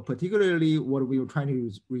 So particularly what we were trying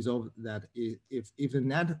to resolve that is if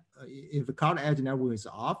the cloud edge network is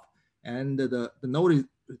off and the node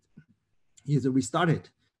is restarted,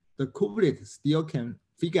 the Kubernetes still can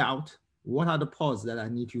figure out what are the pods that I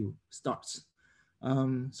need to start.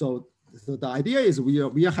 So the idea is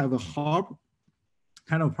we have a hub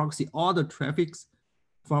kind of proxy all the traffics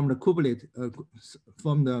from the Kubernetes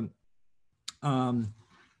from the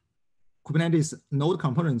Kubernetes node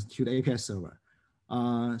components to the API server.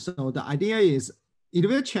 So the idea is it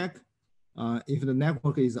will check if the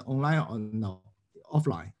network is online or no,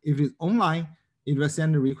 offline. If it's online, it will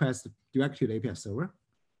send a request directly to the API server.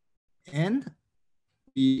 And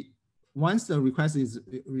once the request is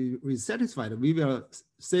satisfied, we will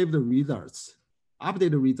save the results,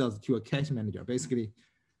 update the results to a cache manager. Basically,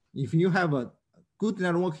 if you have a good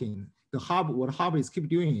networking, what the hub is keep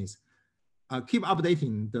doing is keep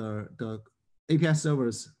updating the API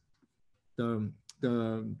servers,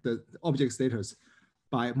 the object status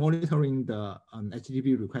by monitoring the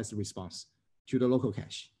HTTP request response to the local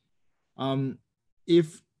cache.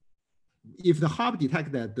 If the hub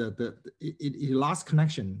detects that it lost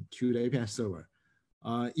connection to the API server,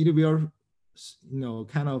 it will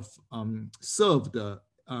kind of serve the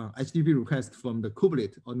HTTP request from the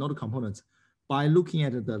kubelet or node components by looking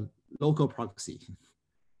at the local proxy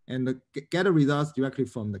and get the results directly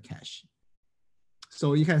from the cache.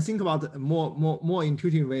 So you can think about a more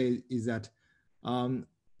intuitive way is that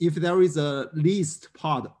if there is a least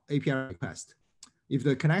pod API request, if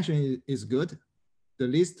the connection is good, the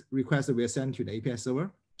least request will send to the API server,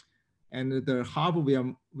 and the hub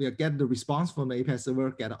will get the response from the API server,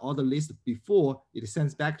 get all the list before it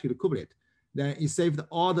sends back to the kubelet. Then it saved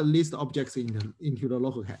all the list objects into the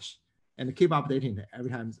local cache and keep updating it every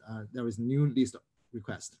time there is new list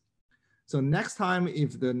request. So next time,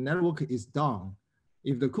 if the network is down,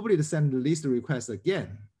 if the kubelet sends the list request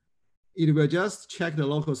again, it will just check the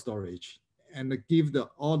local storage and give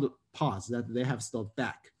all the pods that they have stored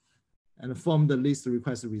back, and from the list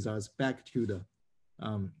request results back to the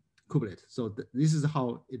kubelet. So this is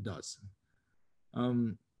how it does.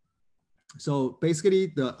 So basically,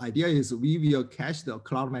 the idea is we will cache the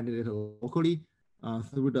cloud metadata locally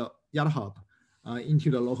through the YARN hub into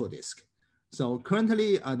the local disk. So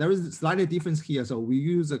currently, there is a slightly difference here. So we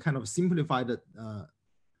use a kind of simplified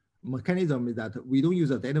mechanism that we don't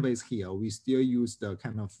use a database here. We still use the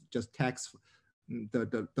kind of just text,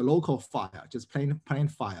 the local file, just plain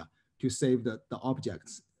file to save the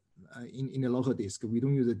objects in the local disk. We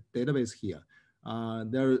don't use a database here.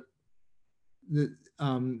 There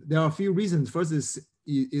are a few reasons. First is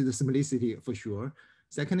the simplicity for sure.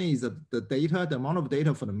 Second is that the amount of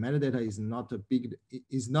data for the metadata is not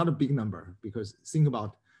a big number, because think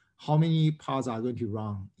about how many pods are going to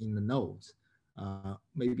run in the nodes.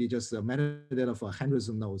 Maybe just metadata for hundreds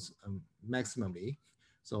of nodes maximally.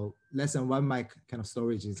 So less than 1 meg kind of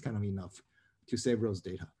storage is kind of enough to save those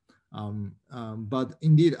data. But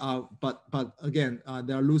indeed, but again,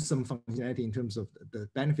 there are lose some functionality in terms of the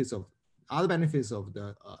benefits of other benefits of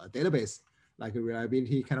the database, like a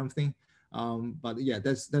reliability kind of thing. But yeah,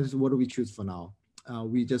 that's what we choose for now.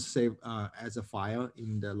 We just save as a file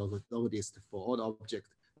in the local disk for all the objects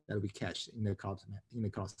that we cache in the cloud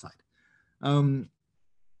side.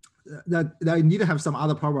 That I need to have some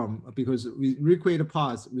other problem, because we recreate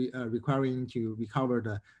pods requiring to recover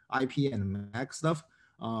the IP and MAC stuff.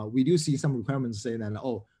 We do see some requirements saying that,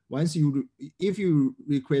 oh, if you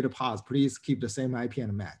recreate a pods, please keep the same IP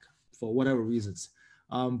and MAC for whatever reasons.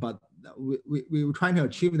 But we were trying to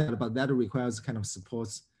achieve that, but that requires kind of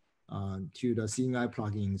supports to the CNI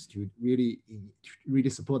plugins to really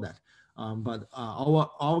support that. But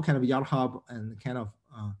our kind of YARN hub and kind of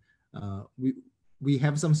we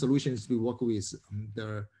have some solutions to work with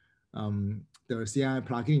the CNI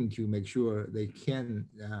plugin to make sure they can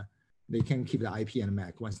keep the IP and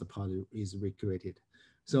MAC once the pod is recreated.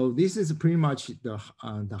 So this is pretty much the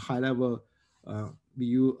high level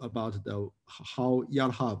view about how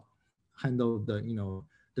YARN hub handle the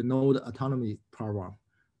node autonomy problem.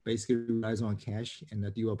 Basically relies on cache and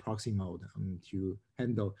the dual proxy mode to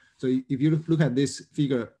handle. So if you look at this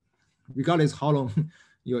figure, regardless how long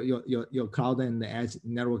your cloud and the edge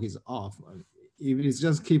network is off, if it's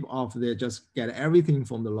just keep off, they just get everything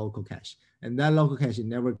from the local cache, and that local cache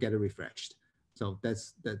never get refreshed. So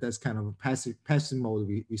that's kind of a passive mode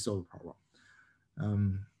we solve the problem.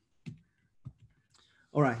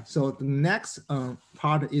 All right, so the next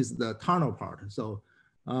part is the tunnel part. So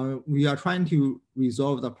we are trying to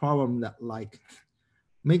resolve the problem that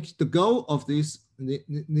make the goal of this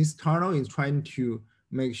tunnel is trying to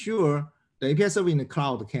make sure the API server in the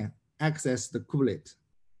cloud can access the kubelet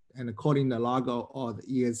and calling the logo or the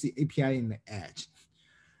ESC API in the edge.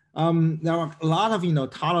 There are a lot of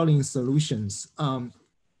tunneling solutions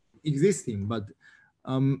existing, but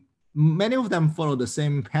many of them follow the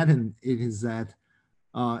same pattern. It is that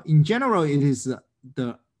in general, it is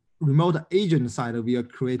the remote agent side will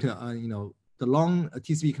create the long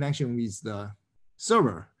TCP connection with the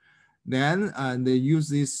server. Then they use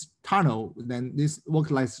this tunnel. Then this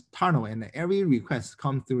works like tunnel, and every request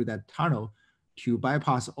comes through that tunnel to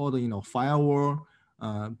bypass all the firewall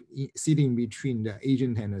sitting between the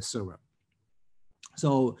agent and the server.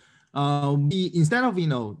 So we, instead of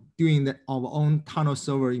doing our own tunnel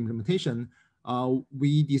server implementation,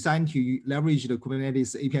 we designed to leverage the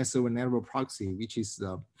Kubernetes API server network proxy, which is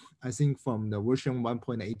I think from the version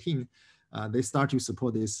 1.18, they start to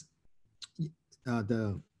support this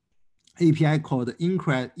the API called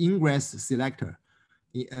ingress selector,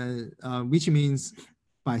 which means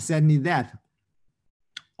by setting that,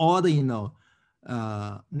 all the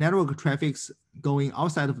network traffics going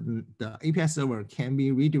outside of the API server can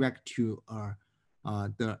be redirected to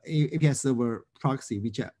the API server proxy,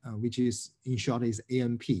 which is in short is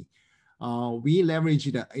AMP. We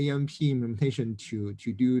leverage the AMP implementation to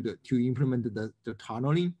implement the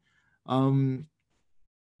tunneling.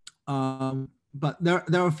 But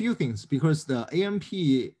there are a few things, because the AMP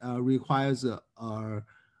requires a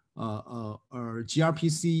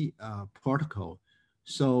gRPC protocol.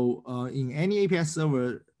 So in any API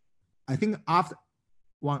server, I think after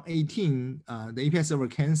 1.18, the API server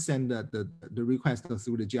can send the request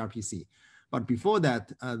through the gRPC. But before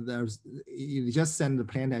that, it just send the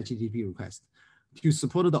plain HTTP request. To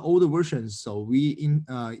support the older versions, so we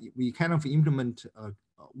kind of implement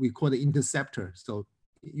we call the interceptor. So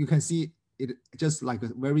you can see it just like a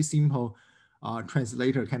very simple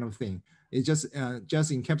translator kind of thing. It just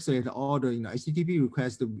encapsulate all the HTTP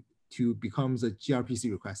requests to become the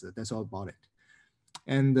gRPC request. That's all about it.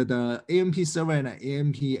 And the AMP server and the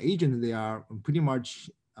AMP agent, they are pretty much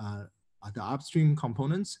the upstream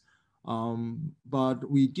components. But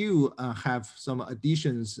we do have some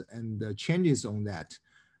additions and changes on that,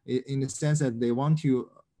 in the sense that they want to.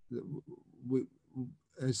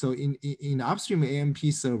 So in upstream AMP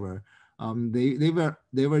server,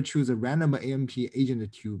 they will choose a random AMP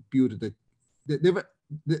agent to build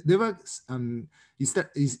they were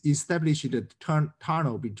established the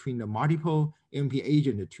tunnel between the multiple AMP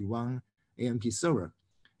agent to one AMP server.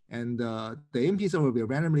 And the AMP server will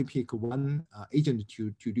randomly pick one agent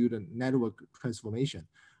to do the network transformation.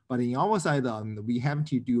 But in our side, we have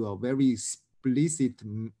to do a very explicit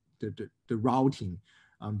the routing,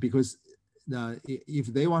 because if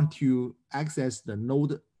they want to access the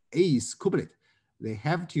node A's kubelet, they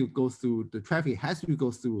have to go through, the traffic has to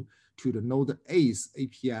go through to the node A's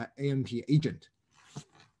API AMP agent.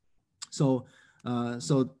 So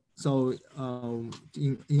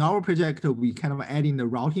in our project, we kind of add in the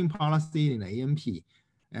routing policy in the AMP,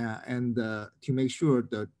 and to make sure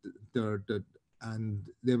that and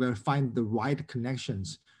they will find the right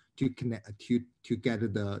connections to connect to get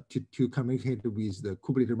to communicate with the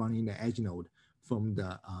Kubernetes running the edge node from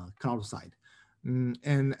the cloud side,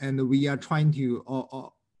 and we are trying to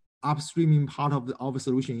upstreaming part of our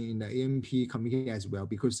solution in the AMP community as well,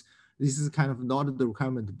 because this is kind of not the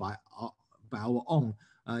requirement by our own.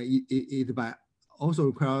 It is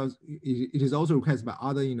also requested by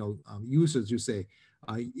other users to say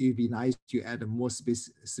it'd be nice to add a more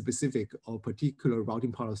specific or particular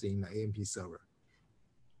routing policy in the AMP server.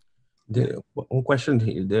 One question: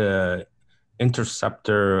 the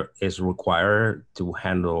interceptor is required to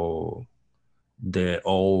handle the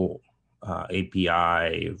all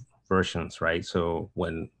API versions, right? So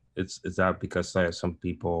when is that because some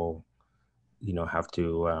people,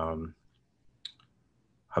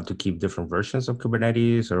 have to keep different versions of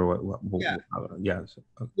Kubernetes, or what? Yeah.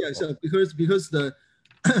 Yeah. So because the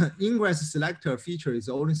ingress selector feature is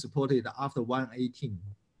only supported after 1.18.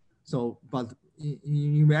 So, but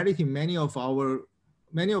in reality, many of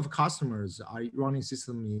customers are running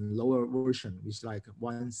system in lower version, which is like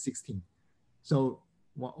 1.16. So,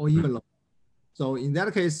 or even lower. So in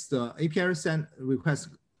that case, the API send request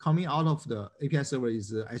coming out of the API server is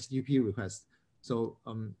the HTTP request. So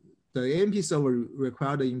the AMP server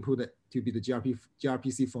require the input to be the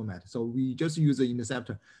gRPC format. So we just use the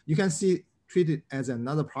interceptor. You can treat it as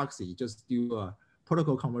another proxy, just do a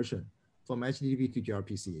protocol conversion from HTTP to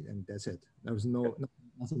gRPC, and that's it. There was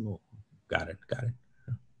nothing more. Got it.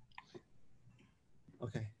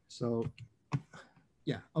 Okay, so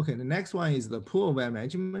yeah, okay, the next one is the pool-aware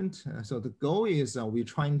management. So the goal is we're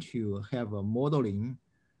trying to have a modeling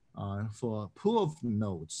for pool of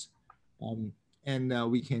nodes.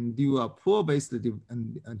 And we can do a pool-based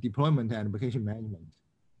deployment and application management.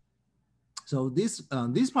 So this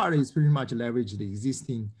part is pretty much leverage the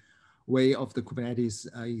existing way of the Kubernetes,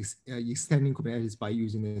 extending Kubernetes by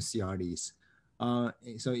using the CRDs.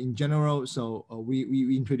 So in general,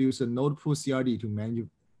 we introduce a node pool CRD to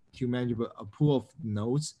manage a pool of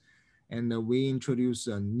nodes, and we introduce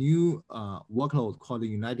a new workload called the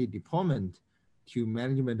United Deployment to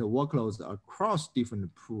management of workloads across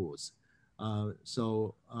different pools.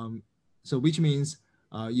 So which means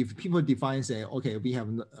if people define, say, okay, we have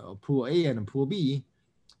a pool A and a pool B,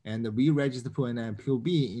 and we register pool A and pool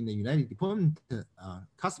B in the United Deployment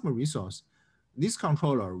customer resource, this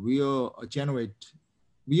controller will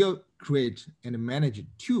create and manage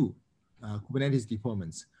two Kubernetes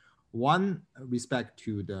deployments. One respect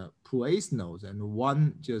to the pool A's nodes, and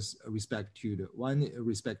one just respect to the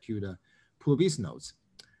pool B's nodes.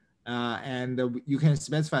 And you can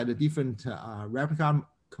specify the different replica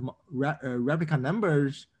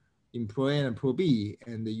numbers in pool A and pool B,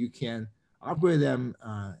 and you can upgrade them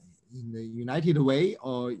in the United way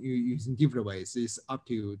or using different ways. It's up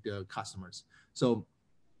to the customers. So,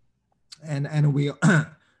 and we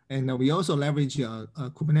also leverage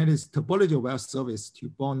Kubernetes topology-aware service to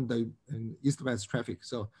bond the east-west traffic.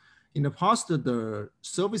 So in the past, the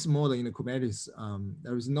service model in the Kubernetes,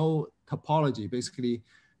 there is no topology. Basically,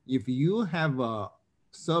 if you have a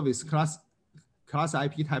service class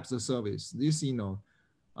IP types of service, this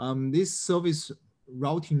this service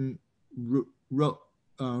routing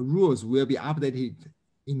rules will be updated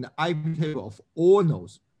in the IP table of all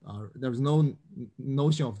nodes. There's no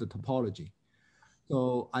notion of the topology.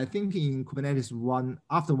 So I think in Kubernetes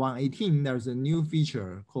after 1.18, there's a new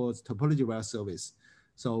feature called topology-aware service.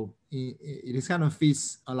 So it kind of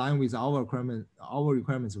align with our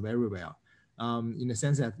requirements very well, in the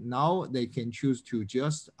sense that now they can choose to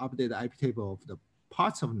just update the IP table of the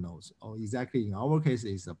parts of nodes, or exactly in our case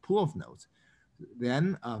is a pool of nodes.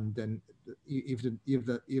 Then if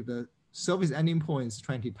the service ending points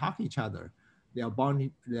trying to talk to each other, they are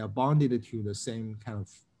bonded to the same kind of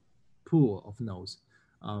pool of nodes,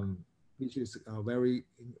 which is a very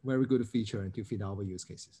good feature to fit our use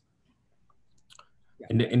cases. Yeah.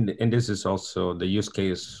 And this is also, the use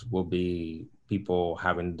case will be people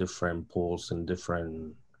having different pools in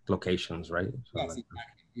different locations, right? So yes,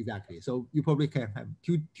 exactly. So you probably can have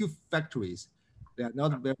two factories. They are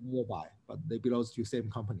not very nearby, but they belong to the same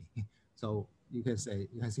company. So you can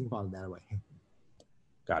think about it that way.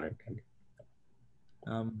 Got it.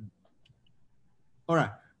 All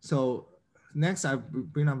right. So next, I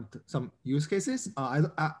bring up some use cases.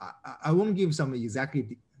 I won't give some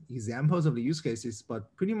exactly examples of the use cases,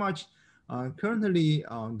 but pretty much currently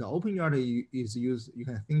the OpenYARD is used. You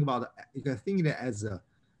can think it as a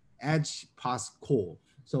edge pass core.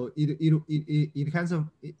 So it becomes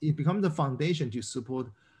the foundation to support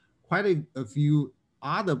quite a few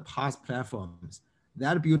other pass platforms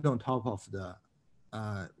that build on top of the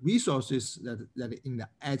resources that in the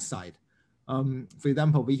edge side. For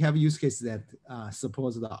example, we have use case that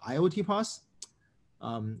supports the IoT pass,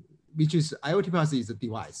 which is IoT pass is a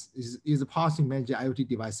device, is a pass to manage IoT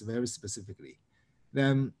device very specifically.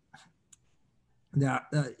 Then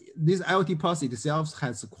this IoT pass itself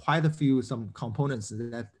has quite a few some components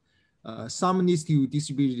that some needs to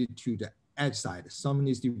distribute it to the edge side, some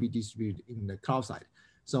needs to be distributed in the cloud side.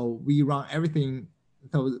 So we run everything.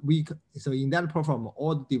 So in that platform,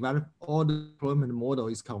 all the deployment model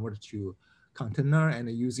is converted to container and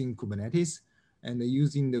using Kubernetes and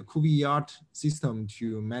using the KubeYARD system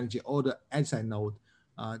to manage all the edge side node.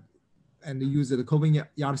 And use the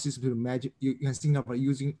KubeYARD system to manage. You can think of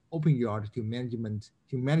using OpenYARD to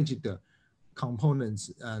manage the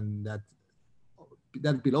components and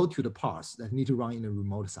that belong to the pass that need to run in the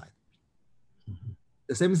remote side. Mm-hmm.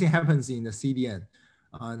 The same thing happens in the CDN,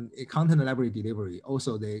 a content library delivery.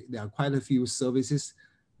 Also, there are quite a few services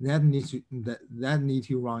that need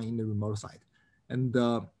to run in the remote side. And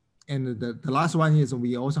the last one is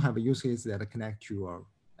we also have a use case that connect to our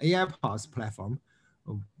AI pass platform.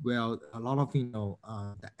 Well, a lot of the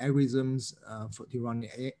algorithms to run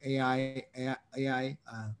AI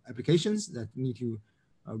applications that need to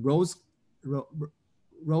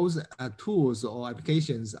tools or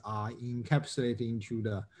applications are encapsulated into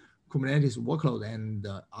the Kubernetes workload and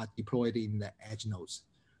are deployed in the edge nodes.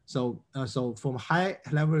 So from high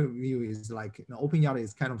level view is like OpenYARD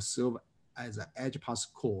is kind of serve as an edge pass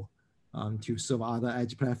core to serve other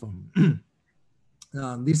edge platform.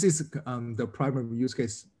 This is the primary use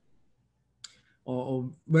case or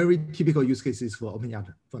very typical use cases for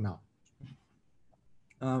OpenYARD for now.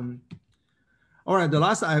 All right, the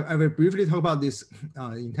last I will briefly talk about this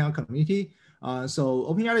entire community. So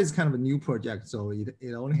OpenYARD is kind of a new project, so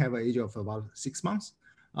it only have an age of about 6 months.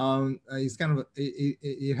 It's kind of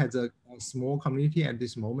it has a small community at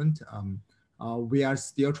this moment. We are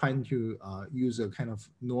still trying to use a kind of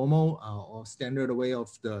normal or standard way of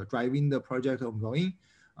driving the project ongoing.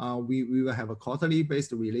 We will have a quarterly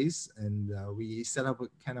based release, and we set up a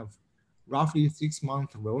kind of roughly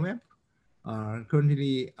 6-month roadmap.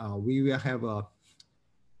 Currently, we will have a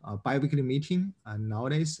bi-weekly meeting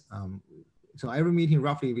nowadays. So every meeting,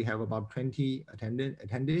 roughly, we have about 20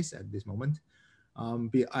 attendees at this moment.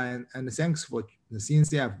 And thanks for the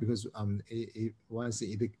CNCF, because once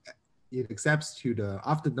it accepts to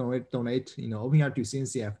after donate OpenYARD to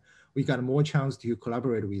CNCF, we got more chance to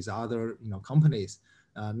collaborate with other companies.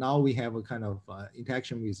 Now we have a kind of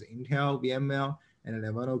interaction with Intel, VMware, and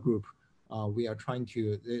Lenovo Group. We are trying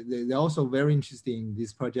to. They're also very interested in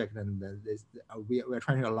this project, and we are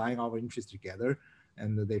trying to align our interests together,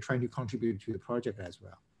 and they're trying to contribute to the project as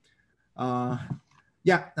well.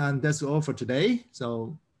 Yeah, and that's all for today.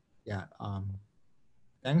 So, yeah,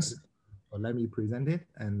 thanks for letting me present it,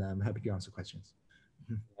 and I'm happy to answer questions.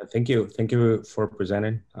 Thank you for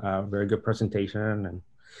presenting. Very good presentation.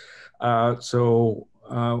 And so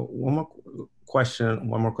one more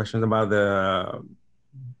question about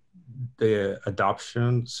the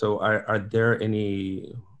adoption. So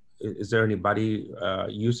is there anybody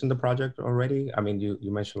using the project already? I mean,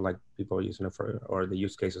 you mentioned like people are using it or the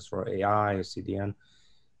use cases for AI, CDN.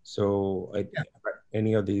 So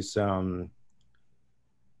any of these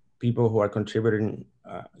people who are contributing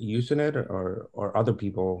using it, or other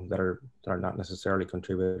people that are not necessarily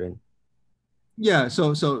contributing? Yeah,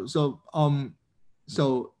 so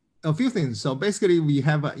a few things. So basically, we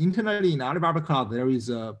have internally in Alibaba Cloud, there is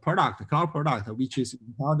a cloud product, which is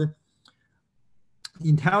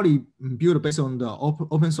entirely built based on the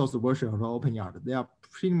open source version of OpenYARD. They are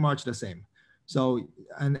pretty much the same. So,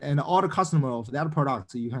 and all the customers of that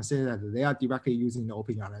product, you can say that they are directly using the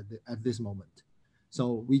OpenYARD at this moment.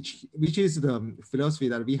 So which is the philosophy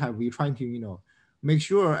that we have. We're trying to make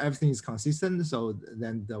sure everything is consistent, so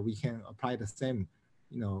then we can apply the same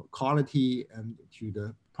quality to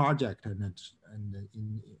the project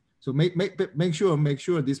so make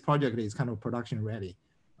sure this project is kind of production ready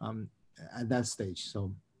at that stage.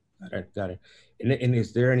 So got it. And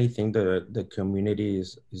is there anything the community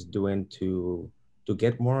is doing to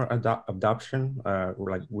get more adoption, or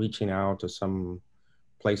like reaching out to some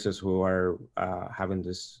places who are having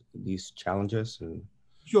these challenges? And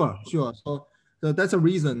sure. So that's a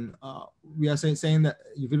reason we are saying that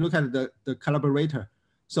if you look at the collaborator,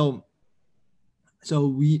 so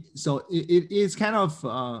it is kind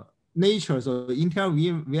of nature. So Intel,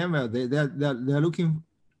 VMware,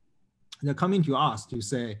 they're coming to us to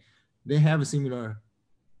say they have similar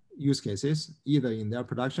use cases either in their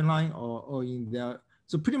production line or in their,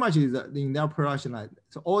 so pretty much is in their production line.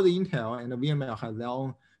 So all the Intel and the VMware have their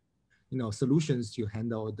own solutions to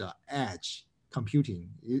handle the edge computing.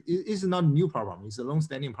 It's not a new problem. It's a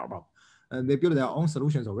long-standing problem. They build their own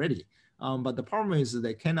solutions already. But the problem is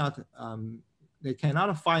they cannot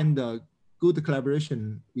find the good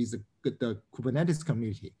collaboration with the Kubernetes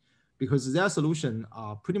community, because their solution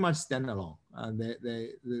are pretty much standalone.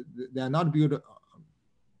 They are not built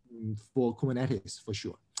for Kubernetes for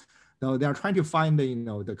sure. So they are trying to find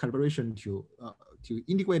the collaboration to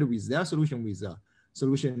integrate with their solution with the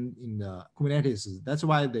solution in the Kubernetes. That's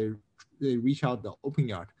why they reach out the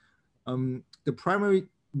OpenYard. The primary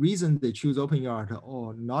reason they choose OpenYard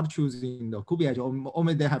or not choosing the KubeEdge, or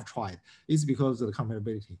maybe they have tried, is because of the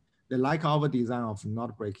compatibility. They like our design of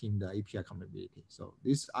not breaking the API compatibility. So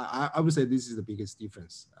this, I would say this is the biggest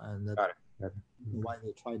difference, and that's why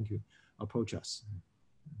they're trying to approach us.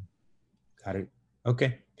 Got it.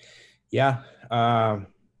 Okay. Yeah.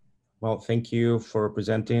 Well, thank you for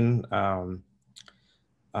presenting.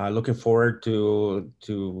 Looking forward to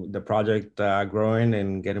the project growing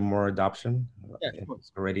and getting more adoption. Yeah,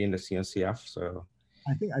 it's already in the CNCF. So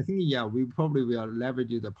I think yeah, we probably will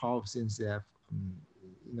leverage the power of CNCF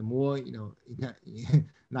in a more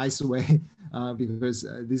nice way, because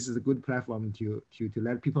this is a good platform to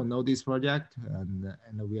let people know this project, and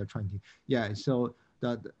we are trying to So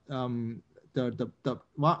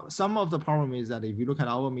some of the problem is that if you look at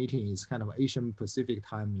our meeting, it's kind of Asian Pacific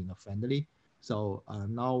time friendly. So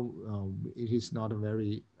now it is not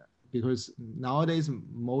very, because nowadays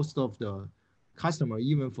most of the customer,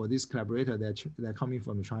 even for this collaborator, they're coming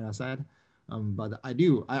from the China side. But I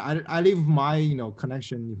leave my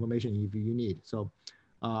connection information if you need. So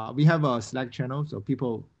we have a Slack channel, so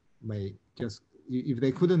people may just, if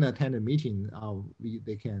they couldn't attend a meeting,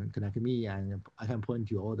 they can connect me and I can point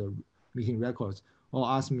to all the meeting records or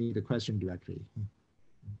ask me the question directly.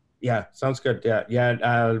 Yeah, sounds good.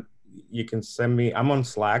 Yeah. You can send me, I'm on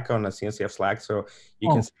Slack, on the CNCF Slack, so you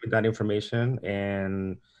can send me that information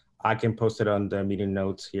and I can post it on the meeting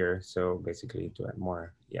notes here. So basically to add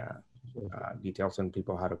more, details on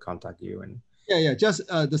people, how to contact you. And just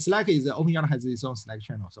the Slack is, OpenYard has its own Slack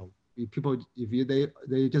channel. So if people,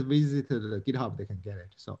 they just visit the GitHub, they can get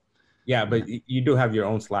it. So yeah, but you do have your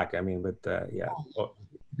own Slack. I mean, but sure.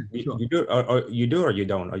 You do, or you do, or you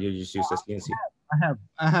don't, or you just use the CNC?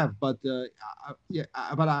 I have, but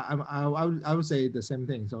but I would say the same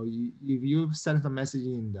thing. So if you send some message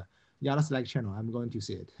in the Yara Slack channel, I'm going to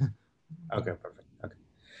see it. Okay, perfect. Okay.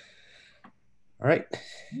 All right.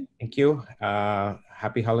 Thank you.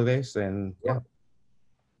 Happy holidays, and yeah.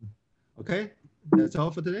 Okay, that's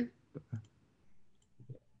all for today.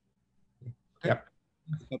 Yep.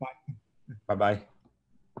 Bye-bye. Bye-bye.